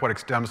hematopoietic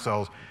stem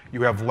cells,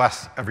 you have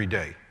less every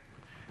day.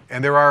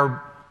 And there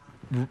are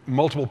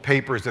multiple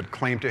papers that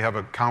claim to have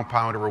a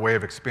compound or a way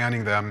of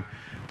expanding them,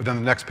 but then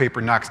the next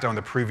paper knocks down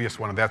the previous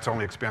one, and that's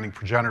only expanding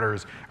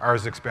progenitors.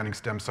 Ours is expanding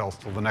stem cells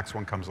till the next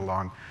one comes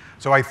along.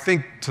 So I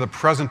think to the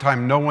present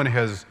time, no one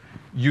has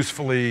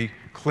usefully,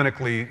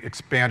 clinically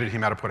expanded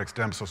hematopoietic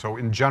stem cells. So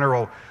in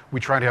general, we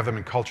try to have them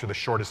in culture the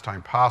shortest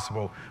time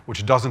possible,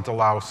 which doesn't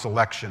allow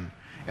selection.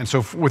 And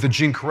so with the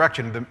gene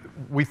correction,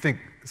 we think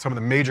some of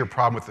the major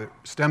problem with the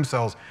stem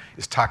cells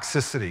is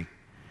toxicity.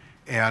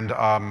 And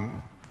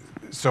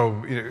so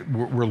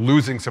we're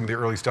losing some of the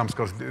early stem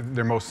cells.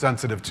 They're most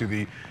sensitive to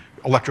the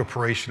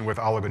electroporation with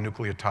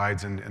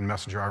oligonucleotides and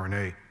messenger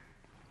RNA.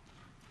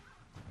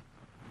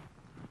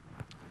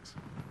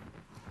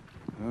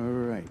 All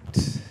right.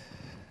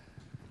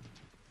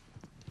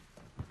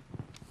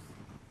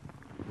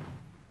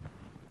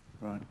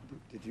 Right.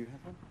 Did you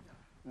have one?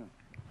 No.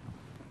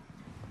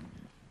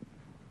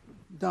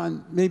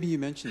 Don, maybe you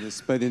mentioned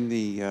this, but in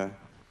the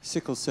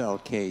sickle cell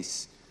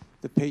case,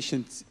 the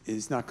patient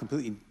is not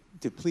completely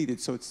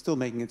depleted, so it's still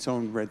making its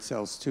own red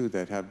cells too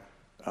that have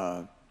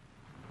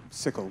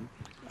sickle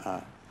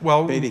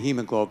beta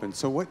hemoglobin.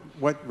 So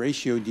what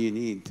ratio do you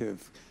need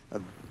of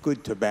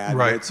good to bad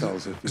red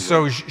cells? If you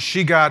so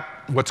she got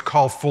what's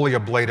called fully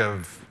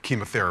ablative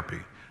chemotherapy,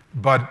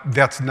 but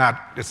it's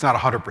not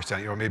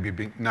 100%.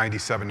 Maybe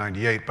 97,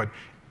 98, but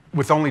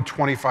with only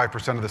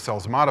 25% of the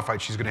cells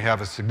modified, she's going to have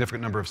a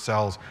significant number of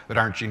cells that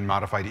aren't gene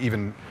modified,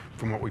 even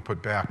from what we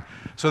put back.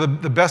 So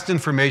the best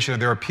information,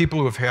 there are people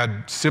who have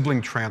had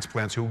sibling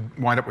transplants who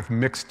wind up with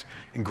mixed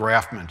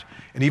engraftment.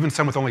 And even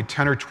some with only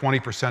 10 or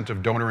 20%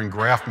 of donor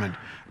engraftment,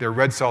 their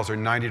red cells are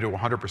 90 to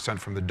 100%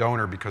 from the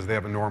donor because they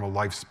have a normal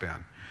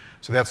lifespan.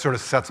 So that sort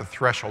of sets a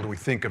threshold, we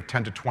think, of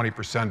 10 to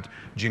 20%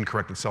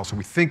 gene-corrected cells. So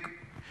we think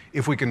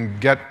if we can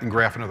get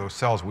engraftment of those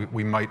cells,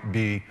 we might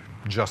be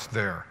just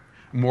there.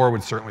 More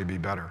would certainly be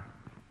better.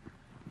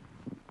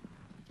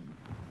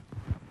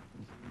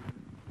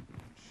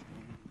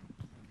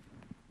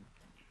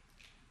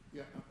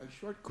 Yeah, a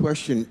short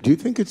question. Do you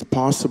think it's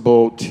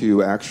possible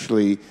to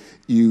actually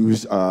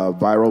use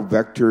viral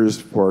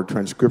vectors for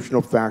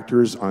transcriptional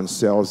factors on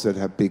cells that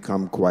have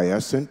become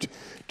quiescent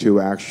to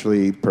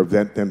actually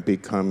prevent them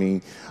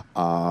becoming,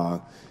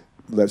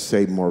 let's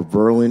say, more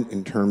virulent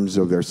in terms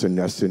of their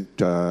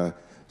senescent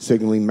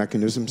signaling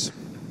mechanisms?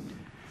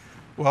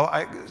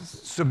 Well,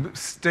 so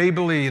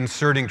stably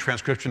inserting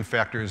transcription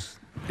factors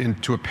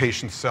into a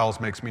patient's cells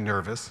makes me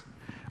nervous.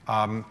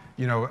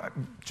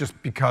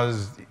 Just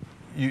because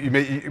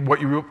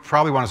what you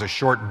probably want is a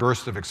short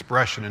burst of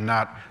expression and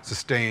not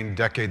sustained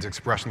decades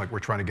expression like we're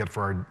trying to get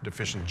for our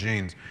deficient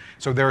genes.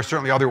 So there are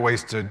certainly other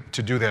ways to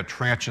do that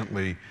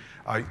transiently.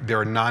 There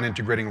are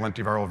non-integrating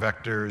lentiviral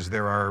vectors.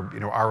 There are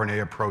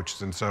RNA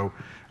approaches, and so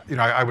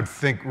I would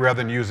think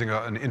rather than using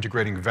an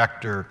integrating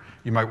vector,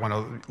 you might want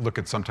to look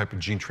at some type of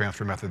gene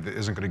transfer method that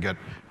isn't going to get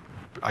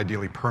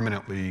ideally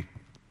permanent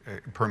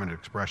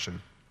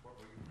expression. What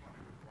we want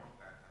to do wrong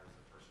that as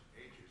the person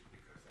ages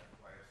because that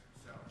quiescent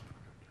cell is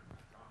going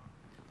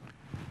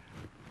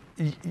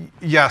to turn back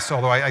on. Yes,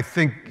 although I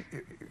think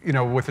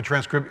with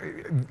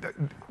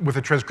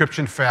a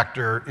transcription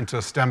factor into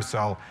a stem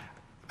cell,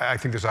 I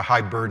think there's a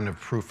high burden of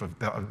proof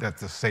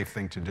that's a safe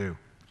thing to do.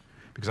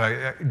 Because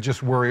I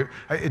just worry.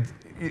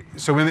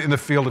 So in the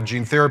field of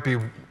gene therapy,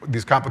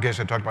 these complications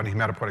I talked about in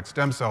hematopoietic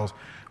stem cells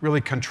really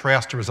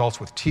contrast to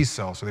results with T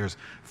cells. So there's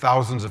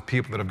thousands of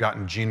people that have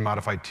gotten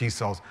gene-modified T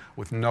cells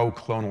with no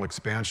clonal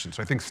expansion.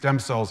 So I think stem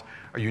cells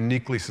are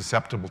uniquely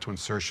susceptible to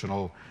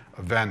insertional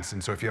events.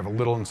 And so if you have a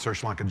little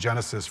insertional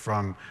oncogenesis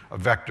from a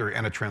vector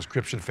and a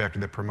transcription factor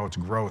that promotes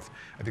growth,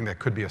 I think that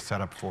could be a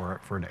setup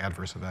for an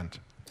adverse event.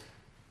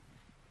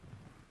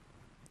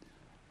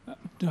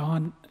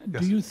 Don,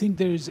 yes. Do you think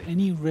there is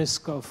any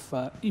risk of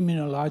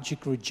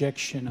immunologic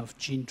rejection of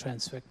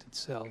gene-transfected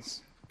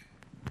cells?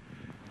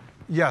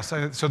 Yes,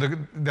 so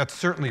that's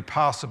certainly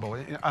possible.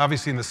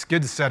 Obviously, in the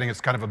SCID setting, it's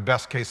kind of a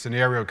best-case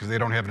scenario because they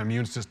don't have an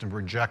immune system to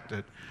reject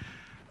it.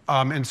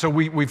 And so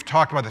we've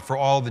talked about that for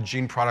all the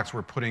gene products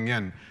we're putting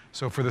in.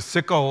 So for the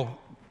sickle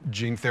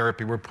gene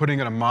therapy, we're putting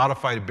in a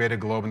modified beta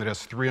globin that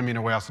has 3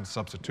 amino acid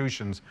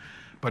substitutions,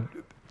 but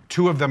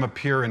 2 of them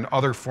appear in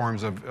other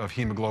forms of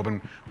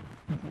hemoglobin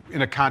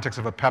in a context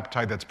of a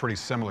peptide that's pretty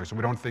similar. So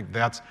we don't think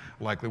that's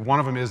likely. One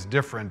of them is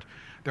different.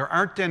 There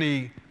aren't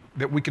any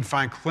that we can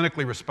find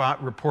clinically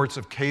reports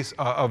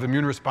of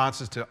immune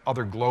responses to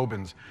other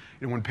globins.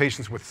 When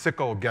patients with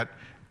sickle get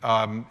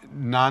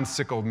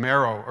non-sickle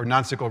marrow or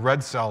non-sickle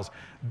red cells,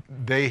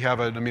 they have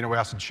an amino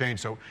acid change.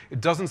 So it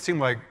doesn't seem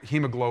like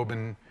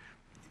hemoglobin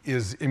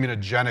is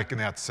immunogenic in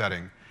that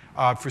setting.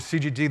 For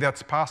CGD,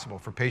 that's possible.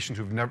 For patients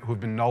who've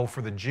been null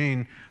for the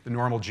gene, the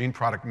normal gene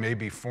product may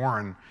be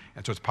foreign,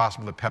 and so it's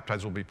possible that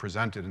peptides will be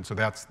presented. And so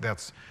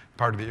that's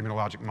part of the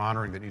immunologic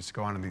monitoring that needs to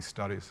go on in these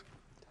studies.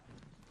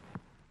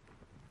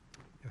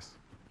 Yes?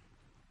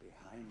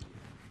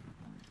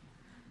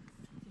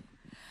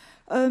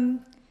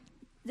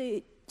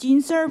 The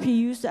gene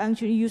therapy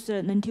actually use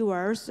the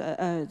lentivirus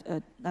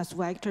as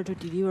vector to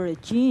deliver a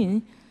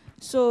gene.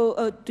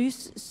 So do you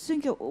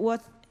think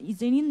what is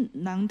there any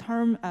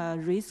long-term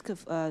risk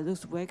of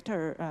those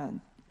vector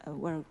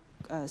will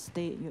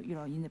stay,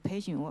 in the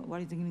patient?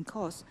 What is it going to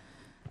cause?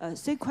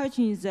 Second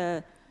question is,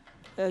 the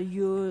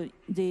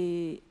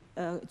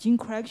gene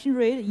correction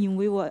rate in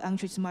vivo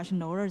actually is much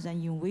lower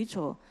than in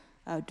vitro.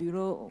 Do you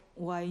know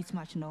why it's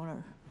much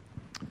lower?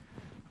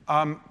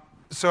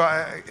 So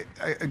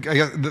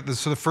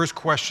so the first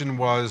question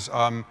was,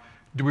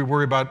 do we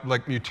worry about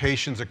like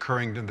mutations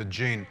occurring in the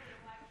gene?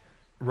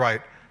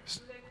 Right.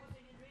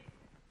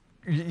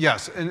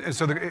 Yes, and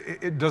so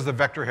does the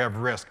vector have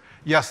risk?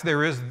 Yes,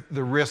 there is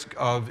the risk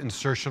of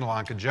insertional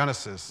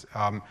oncogenesis.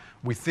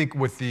 We think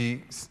with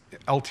the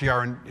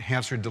LTR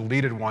enhancer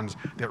deleted ones,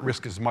 that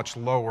risk is much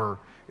lower.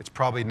 It's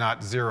probably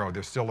not zero.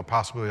 There's still a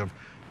possibility of,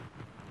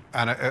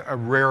 and a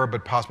rare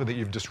but possibility that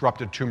you've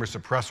disrupted tumor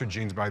suppressor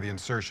genes by the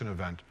insertion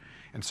event.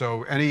 And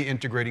so any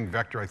integrating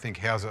vector, I think,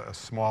 has a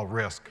small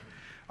risk.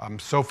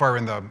 So far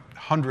in the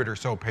 100 or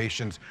so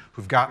patients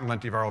who've gotten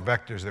lentiviral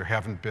vectors, there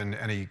haven't been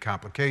any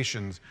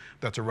complications.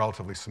 That's a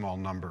relatively small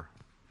number.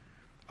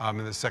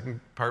 And the second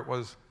part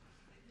was?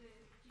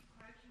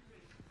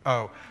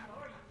 Oh,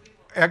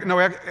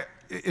 no,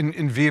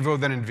 in vivo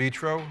than in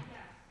vitro?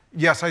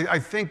 Yes, I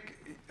think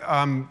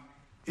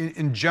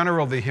in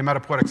general, the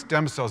hematopoietic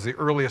stem cells, the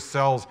earliest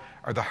cells,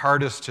 are the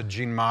hardest to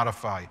gene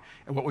modify.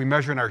 And what we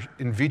measure in our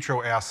in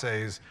vitro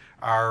assays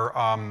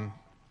are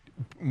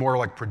more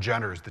like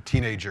progenitors, the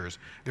teenagers.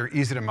 They're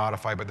easy to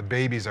modify, but the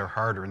babies are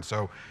harder. And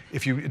so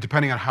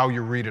depending on how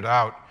you read it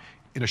out,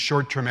 in a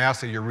short-term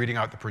assay, you're reading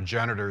out the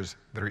progenitors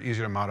that are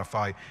easier to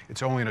modify.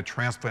 It's only in a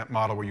transplant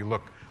model where you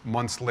look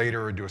months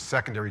later or do a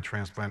secondary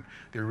transplant,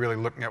 they're really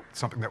looking at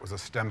something that was a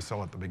stem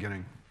cell at the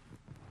beginning.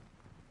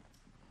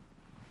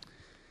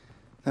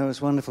 That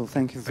was wonderful.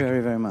 Thank you very,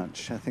 very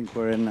much. I think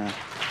we're in